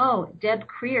me, oh, Deb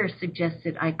Creer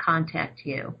suggested I contact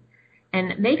you.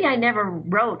 And maybe I never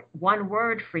wrote one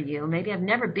word for you. Maybe I've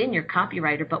never been your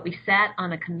copywriter, but we sat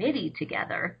on a committee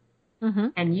together,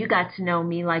 and you got to know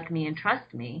me, like me, and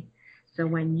trust me. So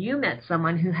when you met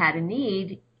someone who had a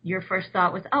need, your first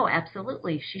thought was, oh,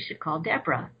 absolutely, she should call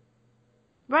Debra.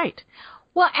 Right.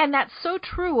 Well, and that's so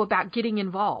true about getting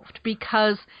involved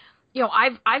because, you know,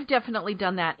 I've definitely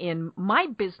done that in my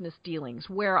business dealings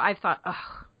where I thought,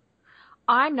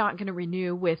 I'm not going to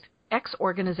renew with X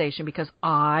organization because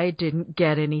I didn't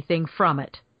get anything from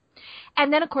it.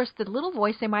 And then, of course, the little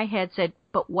voice in my head said,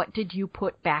 but what did you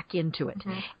put back into it?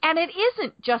 And it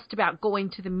isn't just about going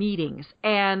to the meetings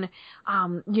and,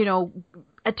 you know,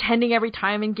 attending every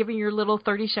time and giving your little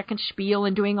 30-second spiel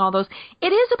and doing all those. It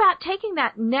is about taking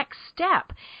that next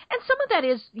step. And some of that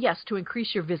is, yes, to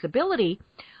increase your visibility,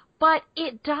 but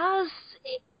it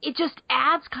just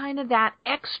adds kind of that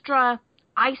extra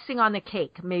icing on the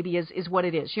cake, maybe is what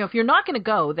it is. You know, if you're not going to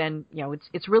go, then, you know,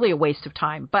 it's really a waste of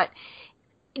time. But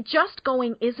just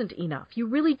going isn't enough. You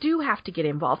really do have to get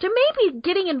involved. And maybe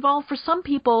getting involved for some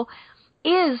people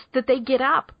is that they get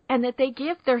up and that they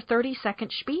give their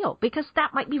 30-second spiel, because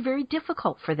that might be very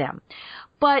difficult for them.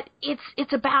 But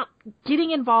it's about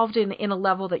getting involved in a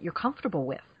level that you're comfortable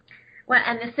with. Well,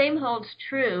 and the same holds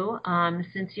true,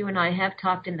 since you and I have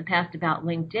talked in the past about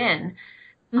LinkedIn.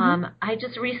 I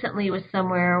just recently was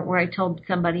somewhere where I told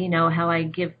somebody, you know, how I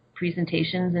give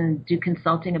presentations and do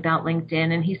consulting about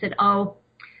LinkedIn. And he said, oh,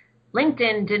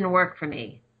 LinkedIn didn't work for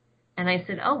me. And I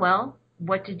said, oh, well,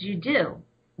 what did you do?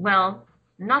 Well,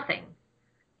 nothing.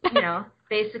 You know,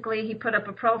 basically he put up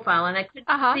a profile and I couldn't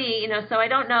see, you know, so I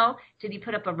don't know, did he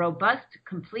put up a robust,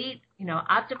 complete, you know,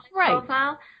 optimized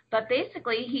profile? But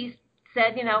basically he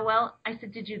said, you know, well, I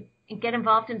said, did you get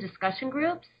involved in discussion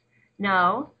groups?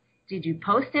 No. Did you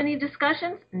post any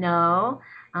discussions? No.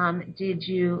 Did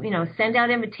you, you know, send out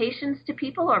invitations to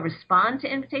people or respond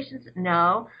to invitations?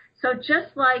 No. So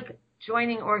just like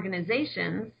joining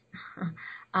organizations,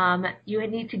 you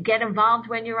need to get involved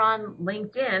when you're on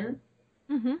LinkedIn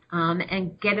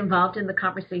and get involved in the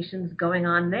conversations going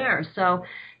on there. So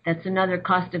that's another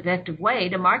cost-effective way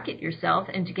to market yourself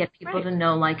and to get people to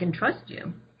know, like, and trust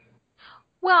you.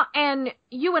 Well, and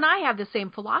you and I have the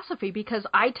same philosophy, because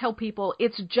I tell people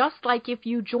it's just like if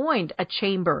you joined a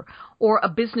chamber or a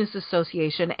business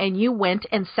association and you went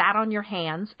and sat on your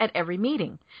hands at every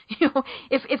meeting. You know,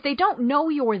 if they don't know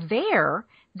you're there,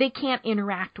 they can't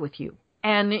interact with you.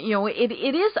 And, you know, it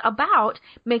is about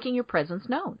making your presence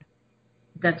known.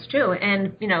 That's true.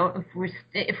 And, you know,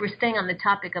 if we're staying on the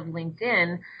topic of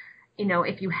LinkedIn, you know,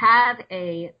 if you have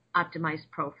a optimized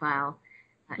profile,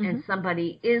 and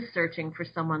somebody is searching for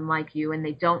someone like you and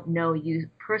they don't know you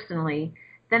personally,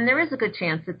 then there is a good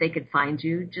chance that they could find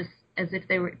you, just as if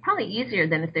they were, probably easier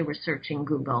than if they were searching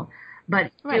Google.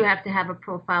 But you have to have a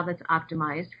profile that's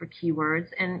optimized for keywords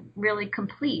and really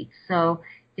complete. So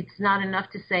it's not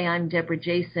enough to say I'm Debra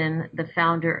Jason, the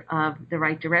founder of The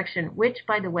Right Direction, which,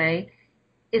 by the way,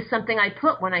 is something I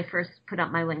put when I first put up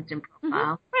my LinkedIn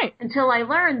profile. Until I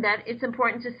learned that it's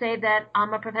important to say that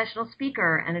I'm a professional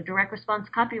speaker and a direct response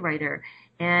copywriter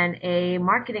and a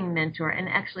marketing mentor, and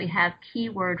actually have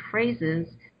keyword phrases,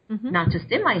 not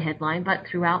just in my headline, but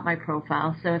throughout my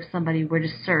profile. So if somebody were to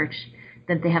search,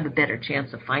 then they have a better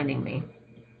chance of finding me.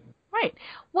 Right.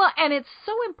 Well, and it's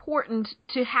so important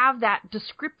to have that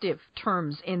descriptive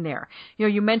terms in there.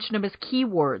 You mentioned them as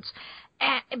keywords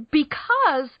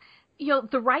because,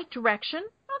 the right direction,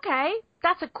 okay,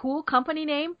 that's a cool company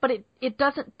name, but it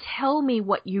doesn't tell me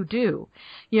what you do.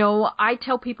 I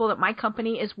tell people that my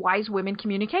company is Wise Women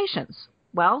Communications.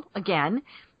 Well, again,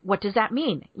 what does that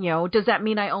mean? Does that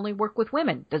mean I only work with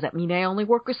women? Does that mean I only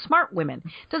work with smart women?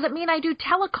 Does it mean I do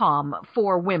telecom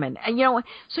for women? And,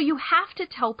 so you have to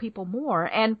tell people more.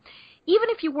 And even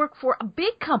if you work for a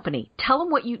big company, tell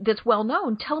them that's well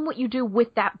known, tell them what you do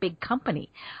with that big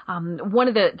company. One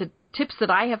of the tips that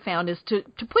I have found is to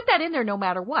put that in there no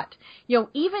matter what.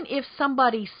 Even if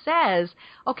somebody says,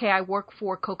 okay, I work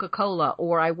for Coca-Cola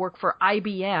or I work for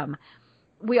IBM,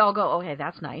 we all go, okay,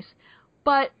 that's nice.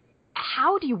 But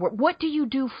how do you work? What do you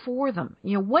do for them?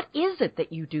 What is it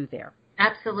that you do there?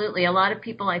 Absolutely. A lot of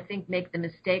people, I think, make the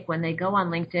mistake when they go on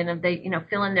LinkedIn and they,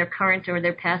 fill in their current or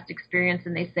their past experience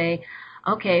and they say,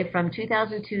 okay, from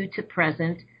 2002 to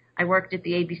present, I worked at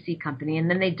the ABC company, and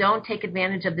then they don't take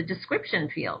advantage of the description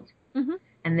field. Mm-hmm.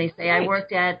 And they say, right, I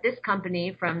worked at this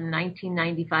company from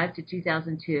 1995 to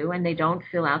 2002, and they don't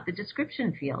fill out the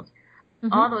description field.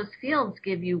 Mm-hmm. All those fields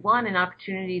give you, one, an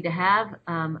opportunity to have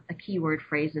a keyword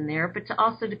phrase in there, but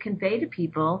also to convey to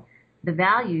people the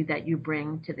value that you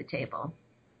bring to the table.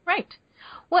 Right.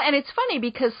 Well, and it's funny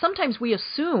because sometimes we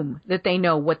assume that they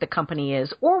know what the company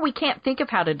is, or we can't think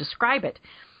of how to describe it.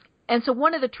 And so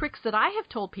one of the tricks that I have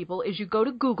told people is you go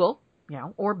to Google,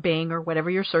 or Bing or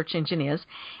whatever your search engine is,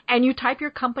 and you type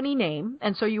your company name.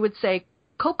 And so you would say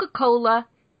Coca-Cola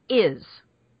is,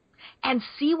 and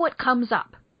see what comes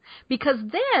up. Because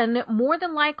then, more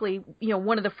than likely,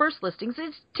 one of the first listings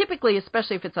is typically,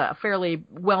 especially if it's a fairly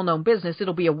well-known business,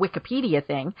 it'll be a Wikipedia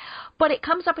thing. But it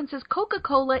comes up and says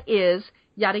Coca-Cola is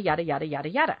yada, yada, yada, yada,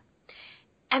 yada.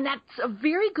 And that's a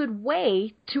very good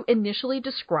way to initially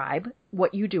describe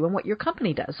what you do and what your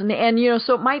company does. And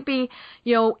so it might be,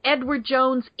 Edward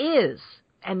Jones is,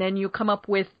 and then you come up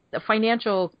with a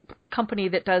financial company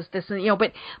that does this, and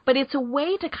but it's a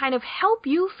way to kind of help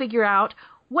you figure out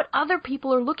what other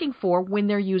people are looking for when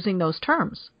they're using those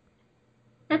terms.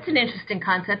 That's an interesting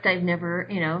concept I've never,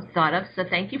 thought of. So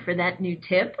thank you for that new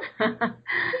tip. Yay!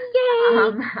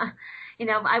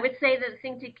 I would say the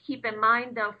thing to keep in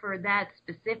mind, though, for that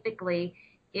specifically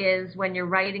is when you're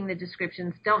writing the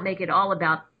descriptions, don't make it all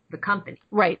about the company.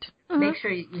 Right. Mm-hmm. Make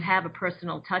sure you have a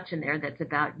personal touch in there that's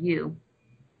about you.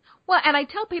 Well, and I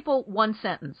tell people one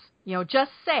sentence,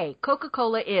 just say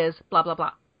Coca-Cola is blah, blah,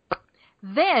 blah.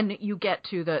 Then you get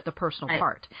to the personal right.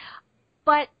 part.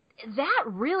 But that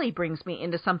really brings me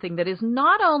into something that is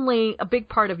not only a big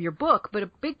part of your book, but a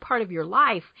big part of your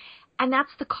life, and that's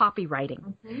the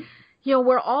copywriting. Mm-hmm.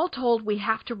 We're all told we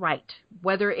have to write,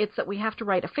 whether it's that we have to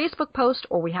write a Facebook post,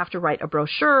 or we have to write a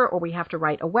brochure, or we have to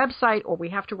write a website, or we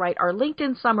have to write our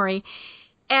LinkedIn summary,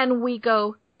 and we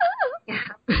go,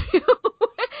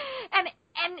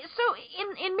 And so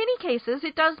in many cases,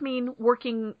 it does mean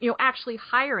working, actually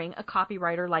hiring a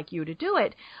copywriter like you to do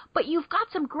it. But you've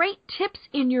got some great tips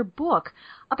in your book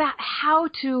about how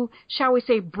to, shall we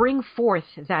say, bring forth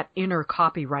that inner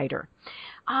copywriter.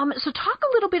 So talk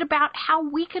a little bit about how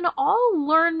we can all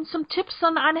learn some tips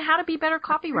on how to be better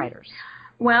copywriters.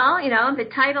 Well, the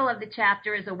title of the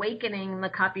chapter is Awakening the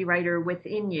Copywriter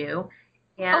Within You.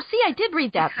 Yeah. Oh, see, I did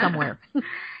read that somewhere.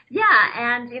 Yeah,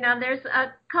 and, there's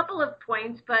a couple of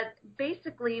points, but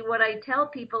basically what I tell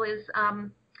people is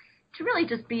to really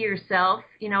just be yourself.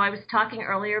 I was talking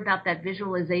earlier about that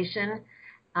visualization,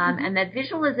 mm-hmm. and that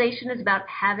visualization is about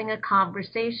having a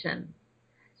conversation.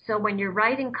 So when you're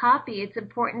writing copy, it's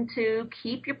important to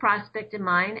keep your prospect in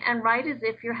mind and write as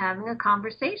if you're having a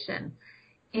conversation,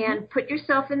 mm-hmm. and put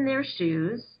yourself in their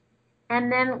shoes. And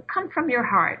then come from your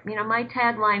heart. My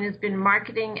tagline has been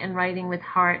marketing and writing with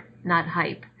heart, not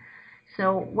hype.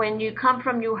 So when you come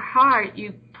from your heart,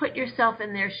 you put yourself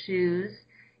in their shoes,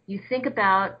 you think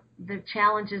about the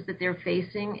challenges that they're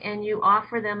facing, and you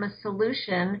offer them a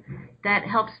solution that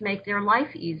helps make their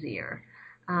life easier.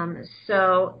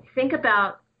 So think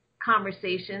about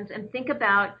conversations and think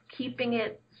about keeping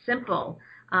it simple.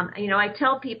 I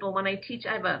tell people when I teach,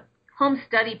 I have a home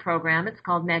study program. It's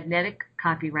called Magnetic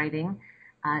Copywriting,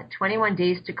 21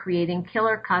 Days to Creating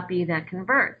Killer Copy That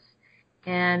Converts.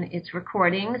 And it's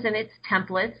recordings and it's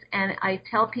templates. And I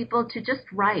tell people to just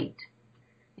write.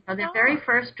 The very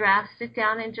first draft, sit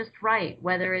down and just write,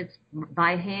 whether it's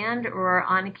by hand or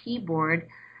on a keyboard.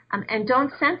 And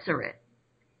don't censor it,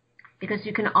 because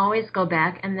you can always go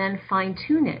back and then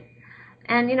fine-tune it.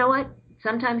 And you know what?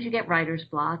 Sometimes you get writer's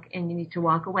block and you need to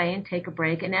walk away and take a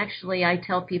break. And actually, I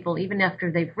tell people, even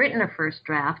after they've written a first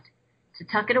draft, to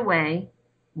tuck it away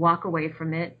walk away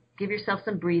from it, give yourself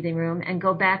some breathing room, and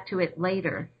go back to it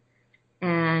later.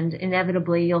 And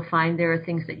inevitably, you'll find there are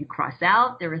things that you cross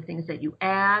out, there are things that you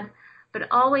add, but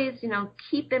always,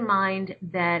 keep in mind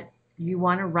that you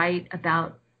want to write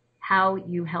about how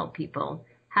you help people,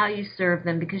 how you serve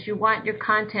them, because you want your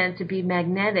content to be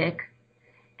magnetic.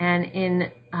 And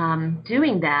in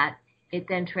doing that, it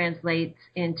then translates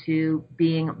into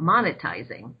being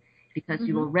monetizing, because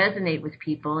you will resonate with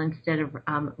people instead of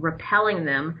repelling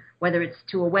them, whether it's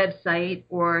to a website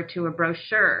or to a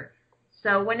brochure.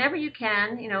 So whenever you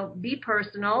can, be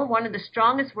personal. One of the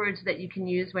strongest words that you can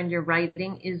use when you're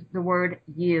writing is the word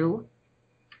you.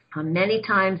 Many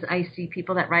times I see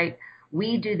people that write,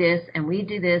 we do this, and we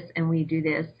do this, and we do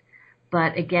this.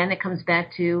 But again, it comes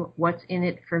back to what's in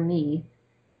it for me,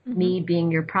 me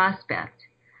being your prospect.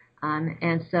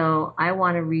 And so I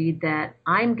want to read that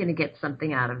I'm going to get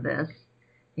something out of this,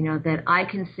 that I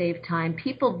can save time.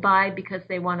 People buy because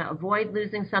they want to avoid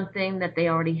losing something that they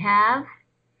already have,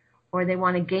 or they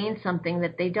want to gain something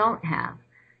that they don't have.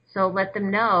 So let them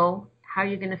know how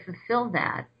you're going to fulfill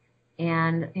that.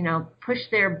 And, push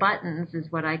their buttons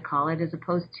is what I call it, as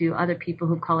opposed to other people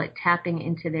who call it tapping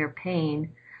into their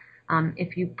pain.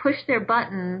 If you push their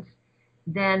buttons,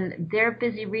 then they're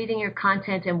busy reading your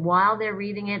content, and while they're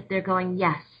reading it, they're going,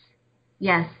 yes,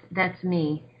 that's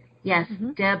me. Yes,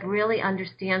 Deb really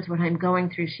understands what I'm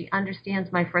going through. She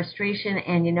understands my frustration,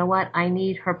 and you know what? I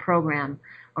need her program,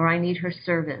 or I need her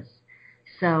service.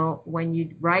 So when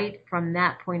you write from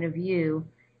that point of view,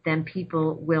 then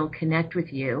people will connect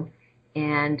with you,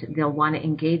 and they'll want to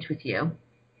engage with you.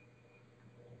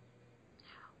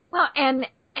 Well, and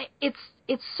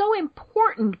it's so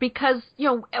important because,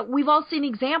 we've all seen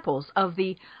examples of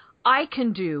the I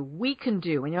can do, we can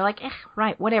do, and you're like,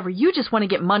 right, whatever, you just want to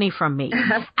get money from me.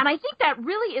 And I think that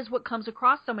really is what comes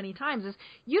across so many times is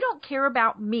you don't care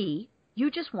about me,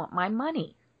 you just want my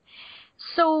money.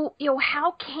 So,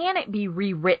 how can it be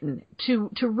rewritten to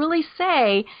really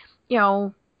say,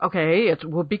 okay, it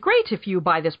would be great if you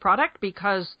buy this product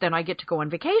because then I get to go on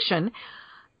vacation,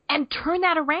 and turn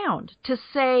that around to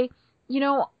say,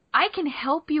 I can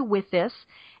help you with this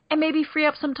and maybe free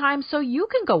up some time so you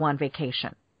can go on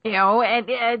vacation.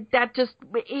 And that just,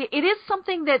 it is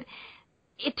something that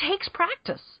it takes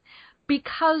practice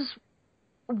because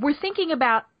we're thinking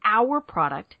about our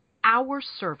product, our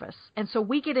service. And so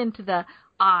we get into the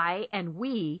I and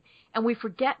we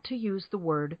forget to use the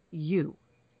word you.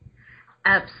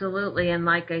 Absolutely. And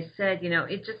like I said,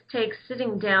 it just takes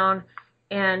sitting down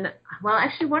and, well,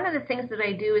 actually one of the things that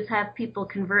I do is have people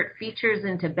convert features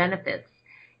into benefits.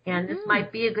 And this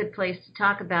might be a good place to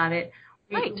talk about it.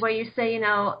 Right. Where you say,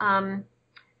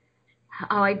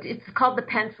 it's called the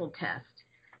pencil test.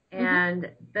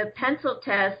 And the pencil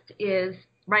test is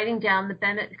writing down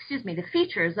the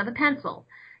features of a pencil.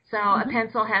 So a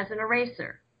pencil has an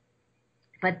eraser.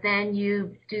 But then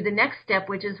you do the next step,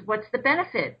 which is what's the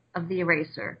benefit of the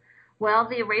eraser? Well,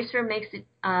 the eraser makes it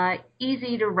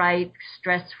easy to write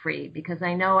stress-free because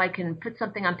I know I can put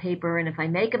something on paper, and if I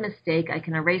make a mistake, I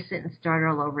can erase it and start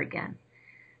all over again.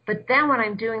 But then when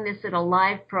I'm doing this at a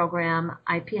live program,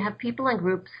 I have people in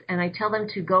groups, and I tell them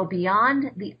to go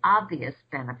beyond the obvious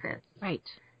benefits. Right.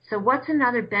 So what's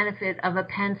another benefit of a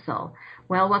pencil?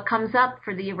 Well, what comes up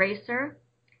for the eraser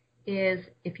is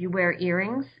if you wear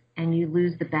earrings and you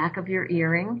lose the back of your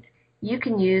earring, you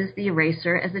can use the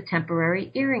eraser as a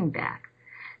temporary earring back.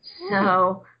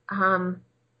 So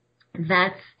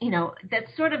that's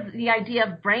sort of the idea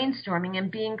of brainstorming and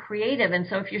being creative. And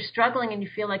so if you're struggling and you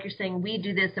feel like you're saying, we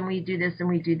do this and we do this and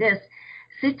we do this,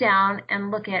 sit down and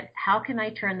look at how can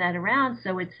I turn that around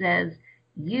so it says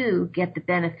you get the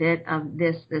benefit of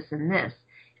this, this, and this.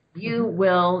 You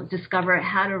will discover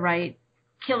how to write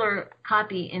killer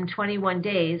copy in 21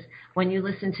 days when you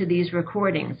listen to these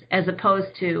recordings, as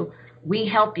opposed to we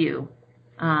help you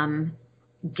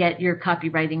get your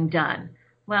copywriting done.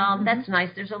 Well, that's nice.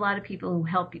 There's a lot of people who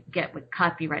help you get with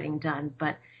copywriting done,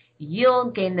 but you'll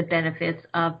gain the benefits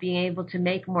of being able to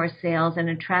make more sales and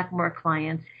attract more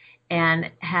clients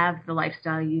and have the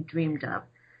lifestyle you dreamed of.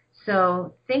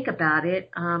 So think about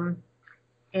it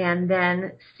and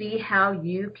then see how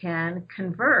you can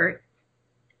convert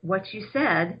what you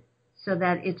said so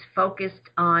that it's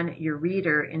focused on your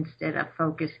reader instead of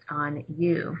focused on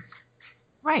you.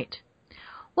 Right.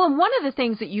 Well, one of the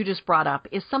things that you just brought up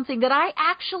is something that I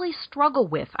actually struggle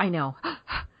with. I know.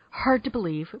 Hard to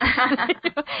believe. And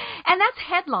that's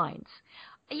headlines.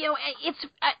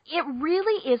 It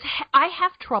really is. I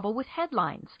have trouble with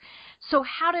headlines. So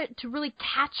how to really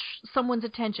catch someone's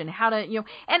attention, how to, and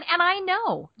I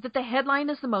know that the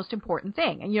headline is the most important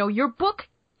thing. And, your book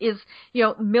is,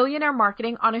 Millionaire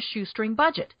Marketing on a Shoestring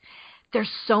Budget. There's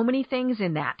so many things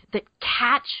in that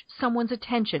catch someone's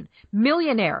attention.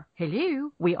 Millionaire.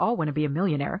 Hello. We all want to be a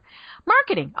millionaire.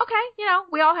 Marketing. Okay.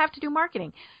 We all have to do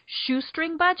marketing.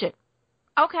 Shoestring budget.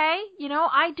 Okay.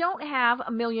 I don't have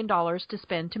 $1 million to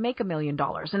spend to make $1 million.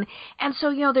 And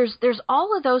so, there's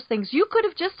all of those things. You could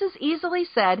have just as easily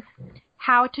said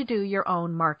how to do your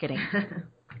own marketing.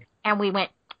 And we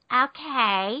went,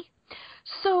 okay.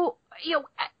 So,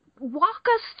 walk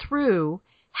us through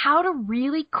how to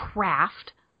really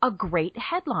craft a great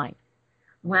headline.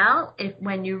 Well,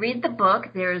 when you read the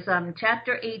book, there's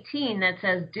chapter 18 that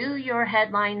says, "Do your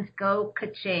headlines go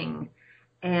ka-ching?"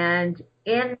 And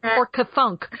in that, or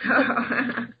ka-thunk.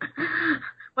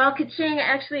 Well, ka-ching,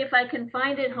 actually, if I can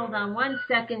find it, hold on one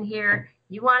second here.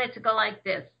 You want it to go like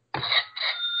this.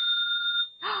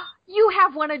 You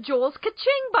have one of Joel's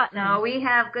ka-ching buttons. No, we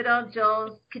have good old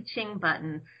Joel's ka-ching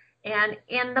button. And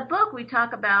in the book, I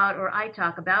talk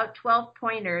about 12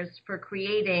 pointers for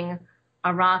creating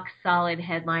a rock-solid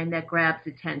headline that grabs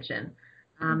attention.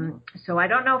 So I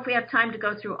don't know if we have time to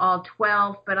go through all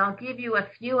 12, but I'll give you a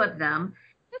few of them.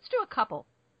 Let's do a couple.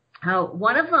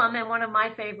 One of them, and one of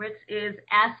my favorites, is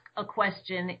ask a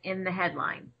question in the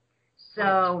headline.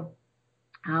 So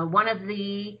one of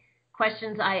the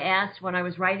questions I asked when I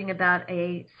was writing about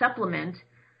a supplement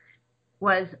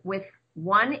was, with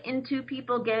 1 in 2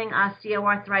 people getting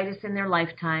osteoarthritis in their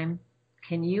lifetime,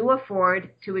 can you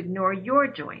afford to ignore your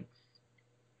joints?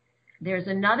 There's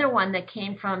another one that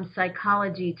came from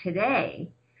Psychology Today,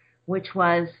 which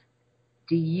was,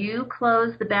 do you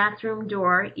close the bathroom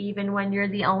door even when you're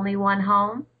the only one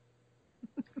home?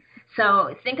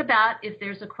 So think about if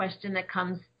there's a question that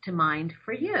comes to mind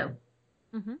for you.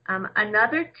 Mm-hmm.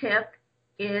 Another tip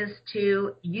is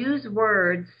to use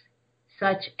words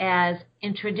such as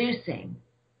introducing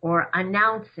or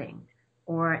announcing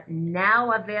or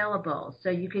now available. So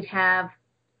you could have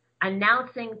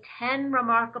announcing 10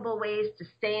 remarkable ways to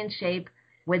stay in shape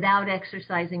without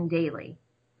exercising daily.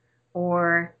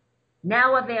 Or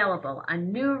now available, a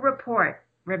new report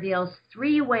reveals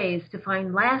 3 ways to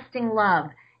find lasting love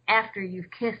after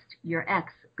you've kissed your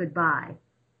ex goodbye.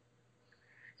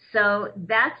 So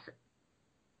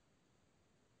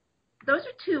those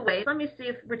are 2 ways. Let me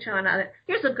see which one.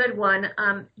 Here's a good one.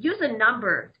 Use a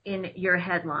number in your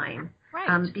headline.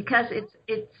 Right. Because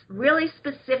it's really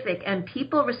specific, and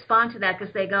people respond to that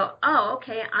because they go, oh,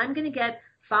 okay, I'm going to get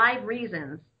 5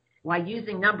 reasons why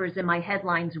using numbers in my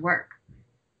headlines work.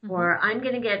 Mm-hmm. Or I'm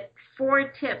going to get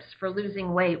 4 tips for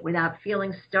losing weight without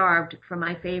feeling starved for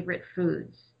my favorite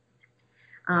foods.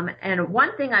 And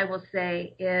one thing I will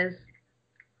say is,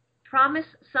 promise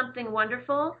something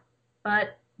wonderful,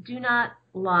 but do not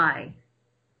lie.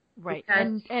 Right.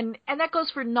 And that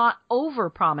goes for not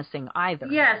over-promising either.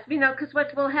 Yes, because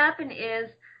what will happen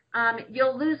is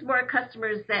you'll lose more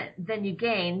customers than you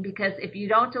gain, because if you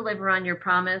don't deliver on your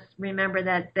promise, remember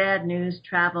that bad news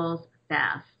travels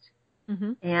fast.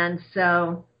 Mm-hmm. And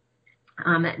so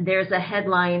there's a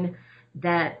headline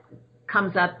that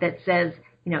comes up that says,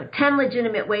 10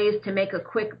 legitimate ways to make a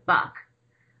quick buck.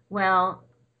 Well,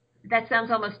 that sounds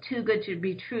almost too good to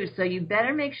be true. So you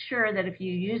better make sure that if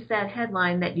you use that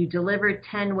headline that you deliver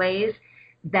 10 ways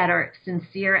that are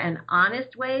sincere and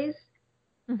honest ways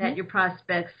mm-hmm. that your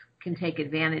prospects can take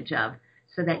advantage of,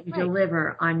 so that you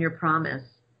deliver on your promise.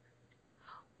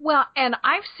 Well, and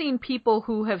I've seen people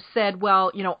who have said,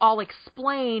 well, I'll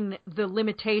explain the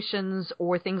limitations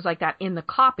or things like that in the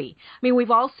copy. I mean, we've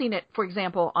all seen it, for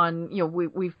example, on,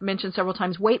 we've mentioned several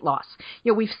times weight loss.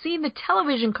 We've seen the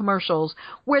television commercials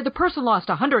where the person lost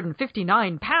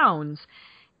 159 pounds,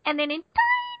 and then in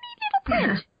tiny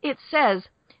little print, it says,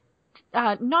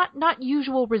 not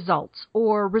usual results,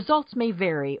 or results may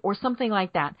vary, or something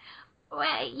like that.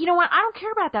 You know what? I don't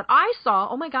care about that. I saw,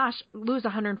 oh my gosh, lose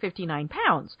 159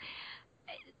 pounds.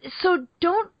 So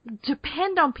don't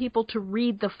depend on people to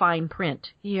read the fine print,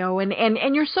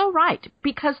 and you're so right,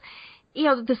 because,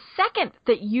 the second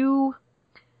that you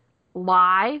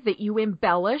lie, that you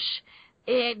embellish,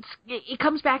 it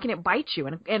comes back and it bites you.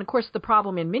 And of course, the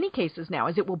problem in many cases now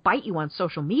is it will bite you on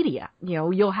social media.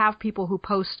 You'll have people who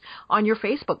post on your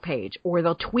Facebook page, or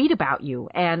they'll tweet about you,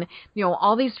 and,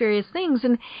 all these various things.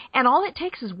 And all it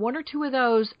takes is 1 or 2 of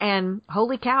those, and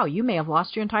holy cow, you may have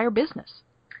lost your entire business.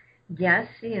 Yes,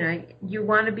 you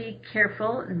want to be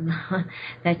careful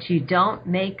that you don't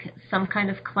make some kind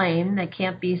of claim that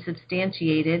can't be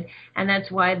substantiated. And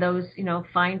that's why those,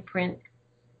 fine print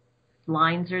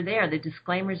lines are there, the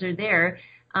disclaimers are there,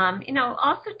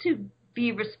 also to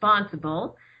be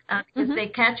responsible, because mm-hmm. they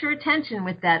catch your attention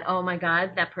with that, oh my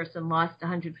God, that person lost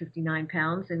 159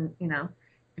 pounds in,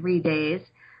 3 days.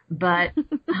 But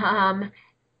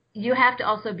you have to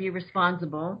also be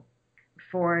responsible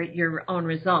for your own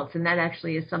results. And that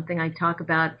actually is something I talk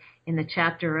about in the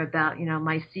chapter about,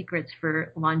 my secrets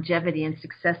for longevity and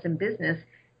success in business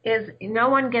is no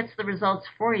one gets the results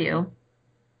for you.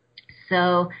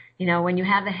 So, when you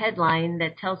have a headline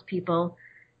that tells people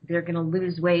they're going to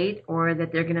lose weight or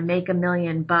that they're going to make $1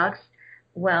 million,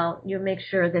 well, you make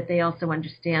sure that they also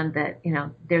understand that,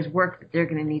 there's work that they're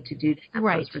going to need to do to get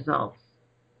those results.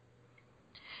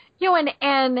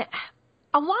 And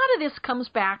a lot of this comes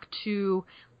back to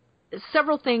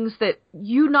several things that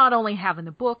you not only have in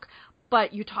the book,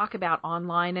 but you talk about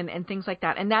online and things like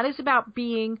that. And that is about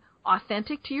being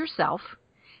authentic to yourself.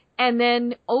 And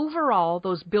then overall,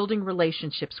 those building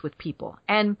relationships with people.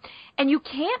 And you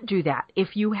can't do that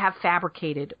if you have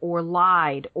fabricated or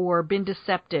lied or been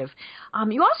deceptive.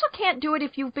 You also can't do it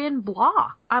if you've been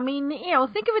blah. I mean,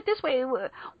 think of it this way.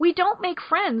 We don't make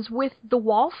friends with the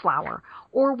wallflower,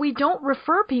 or we don't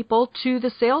refer people to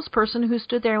the salesperson who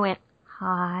stood there and went,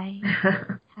 "Hi,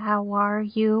 how are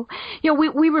you?"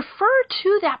 We refer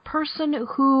to that person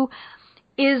who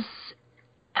is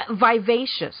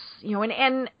vivacious,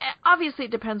 and obviously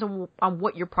it depends on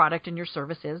what your product and your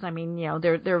service is. I mean,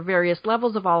 there are various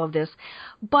levels of all of this,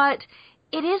 but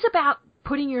it is about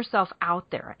putting yourself out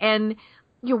there. And,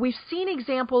 we've seen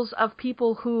examples of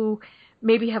people who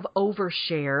maybe have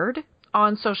overshared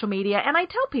on social media. And I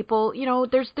tell people,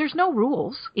 there's no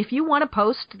rules. If you want to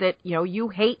post that, you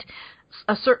hate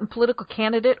a certain political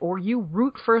candidate or you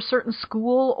root for a certain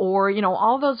school or,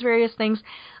 all those various things,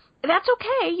 that's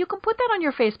okay. You can put that on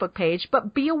your Facebook page,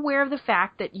 but be aware of the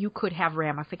fact that you could have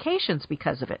ramifications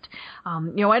because of it.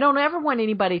 I don't ever want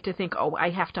anybody to think, oh, I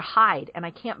have to hide and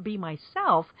I can't be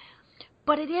myself.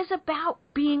 But it is about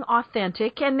being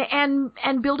authentic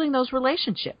and building those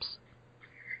relationships.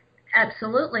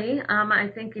 Absolutely. I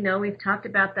think, we've talked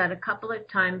about that a couple of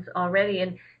times already.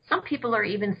 And some people are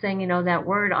even saying, that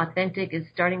word authentic is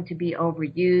starting to be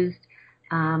overused.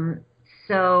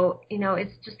 So,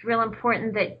 it's just real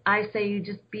important that I say you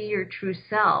just be your true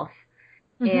self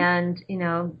and,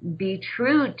 be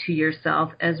true to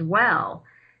yourself as well.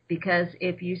 Because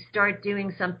if you start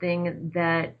doing something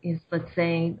that is, let's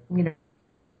say,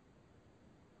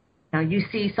 you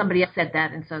see somebody else said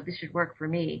that and so this should work for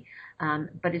me,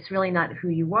 but it's really not who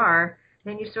you are,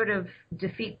 then you sort of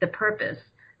defeat the purpose.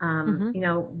 When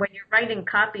you're writing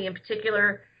copy in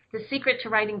particular, the secret to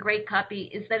writing great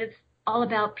copy is that it's all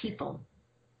about people.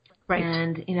 Right.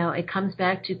 And, it comes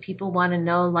back to people want to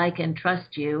know, like, and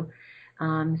trust you.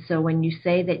 So when you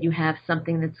say that you have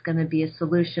something that's going to be a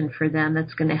solution for them,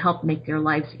 that's going to help make their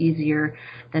lives easier,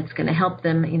 that's going to help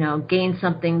them, gain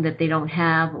something that they don't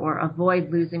have or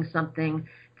avoid losing something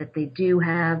that they do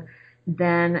have,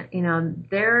 then,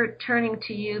 they're turning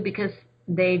to you because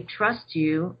they trust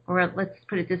you, or let's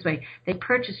put it this way, they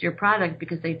purchase your product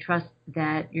because they trust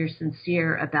that you're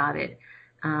sincere about it.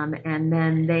 And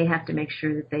then they have to make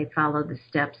sure that they follow the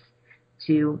steps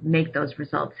to make those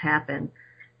results happen.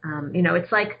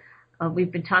 It's like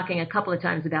we've been talking a couple of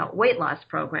times about weight loss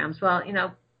programs. Well,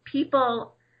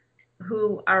 people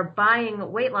who are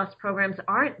buying weight loss programs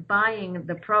aren't buying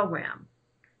the program.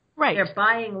 Right. They're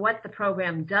buying what the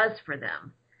program does for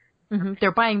them. Mm-hmm.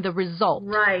 They're buying the result.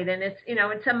 Right. And it's,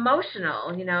 it's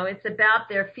emotional. It's about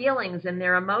their feelings and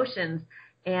their emotions.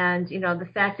 And, the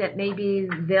fact that maybe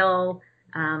they'll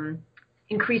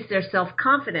increase their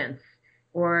self-confidence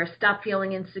or stop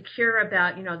feeling insecure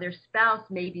about, their spouse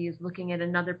maybe is looking at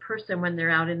another person when they're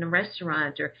out in a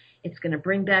restaurant, or it's going to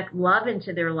bring back love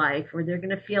into their life, or they're going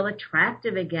to feel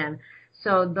attractive again.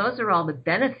 So those are all the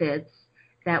benefits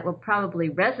that will probably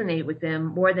resonate with them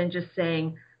more than just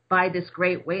saying, buy this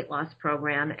great weight loss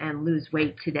program and lose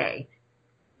weight today.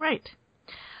 Right.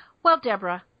 Well,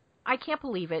 Debra, I can't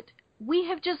believe it. We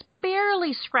have just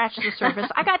barely scratched the surface.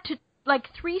 I got to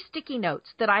 3 sticky notes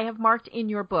that I have marked in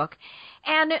your book.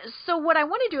 And so what I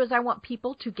want to do is I want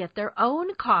people to get their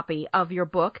own copy of your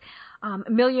book,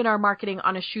 Millionaire Marketing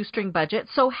on a Shoestring Budget.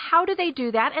 So how do they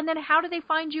do that? And then how do they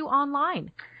find you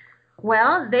online?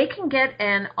 Well, they can get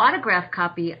an autographed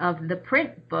copy of the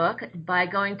print book by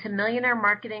going to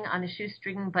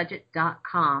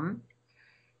millionairemarketingonashoestringbudget.com.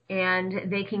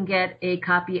 And they can get a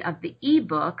copy of the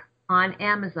ebook on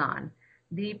Amazon.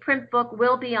 The print book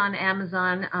will be on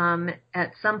Amazon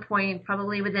at some point,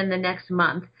 probably within the next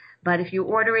month. But if you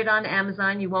order it on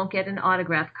Amazon, you won't get an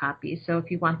autographed copy. So if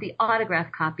you want the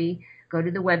autographed copy, go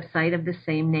to the website of the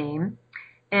same name.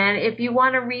 And if you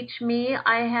want to reach me,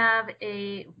 I have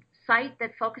a site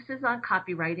that focuses on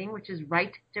copywriting, which is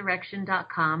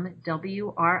rightdirection.com,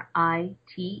 WRITE,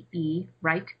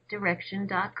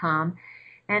 rightdirection.com.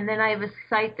 And then I have a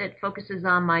site that focuses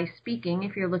on my speaking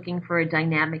if you're looking for a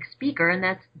dynamic speaker, and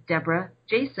that's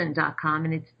DebraJason.com,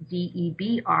 and it's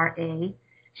DebraJason,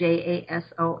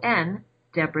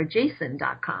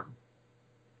 DebraJason.com.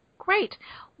 Great.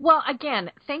 Well,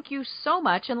 again, thank you so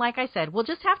much. And like I said, we'll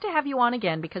just have to have you on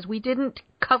again because we didn't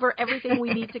cover everything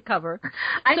we need to cover.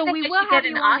 I so think we I will should have get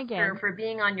you an on Oscar again for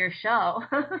being on your show.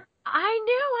 I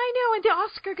know, and the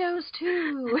Oscar goes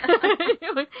too.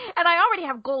 And I already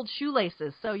have gold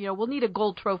shoelaces, so we'll need a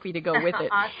gold trophy to go with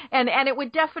it. And it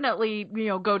would definitely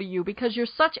go to you because you're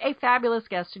such a fabulous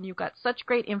guest and you've got such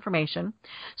great information.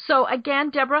 So again,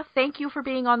 Debra, thank you for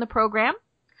being on the program.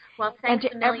 Well, thanks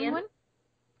a million.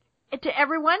 To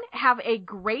everyone, have a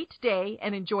great day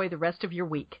and enjoy the rest of your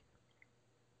week.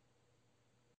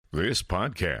 This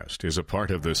podcast is a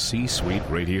part of the C-Suite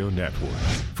Radio Network.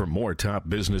 For more top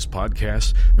business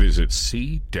podcasts, visit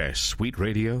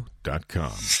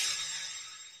c-suiteradio.com.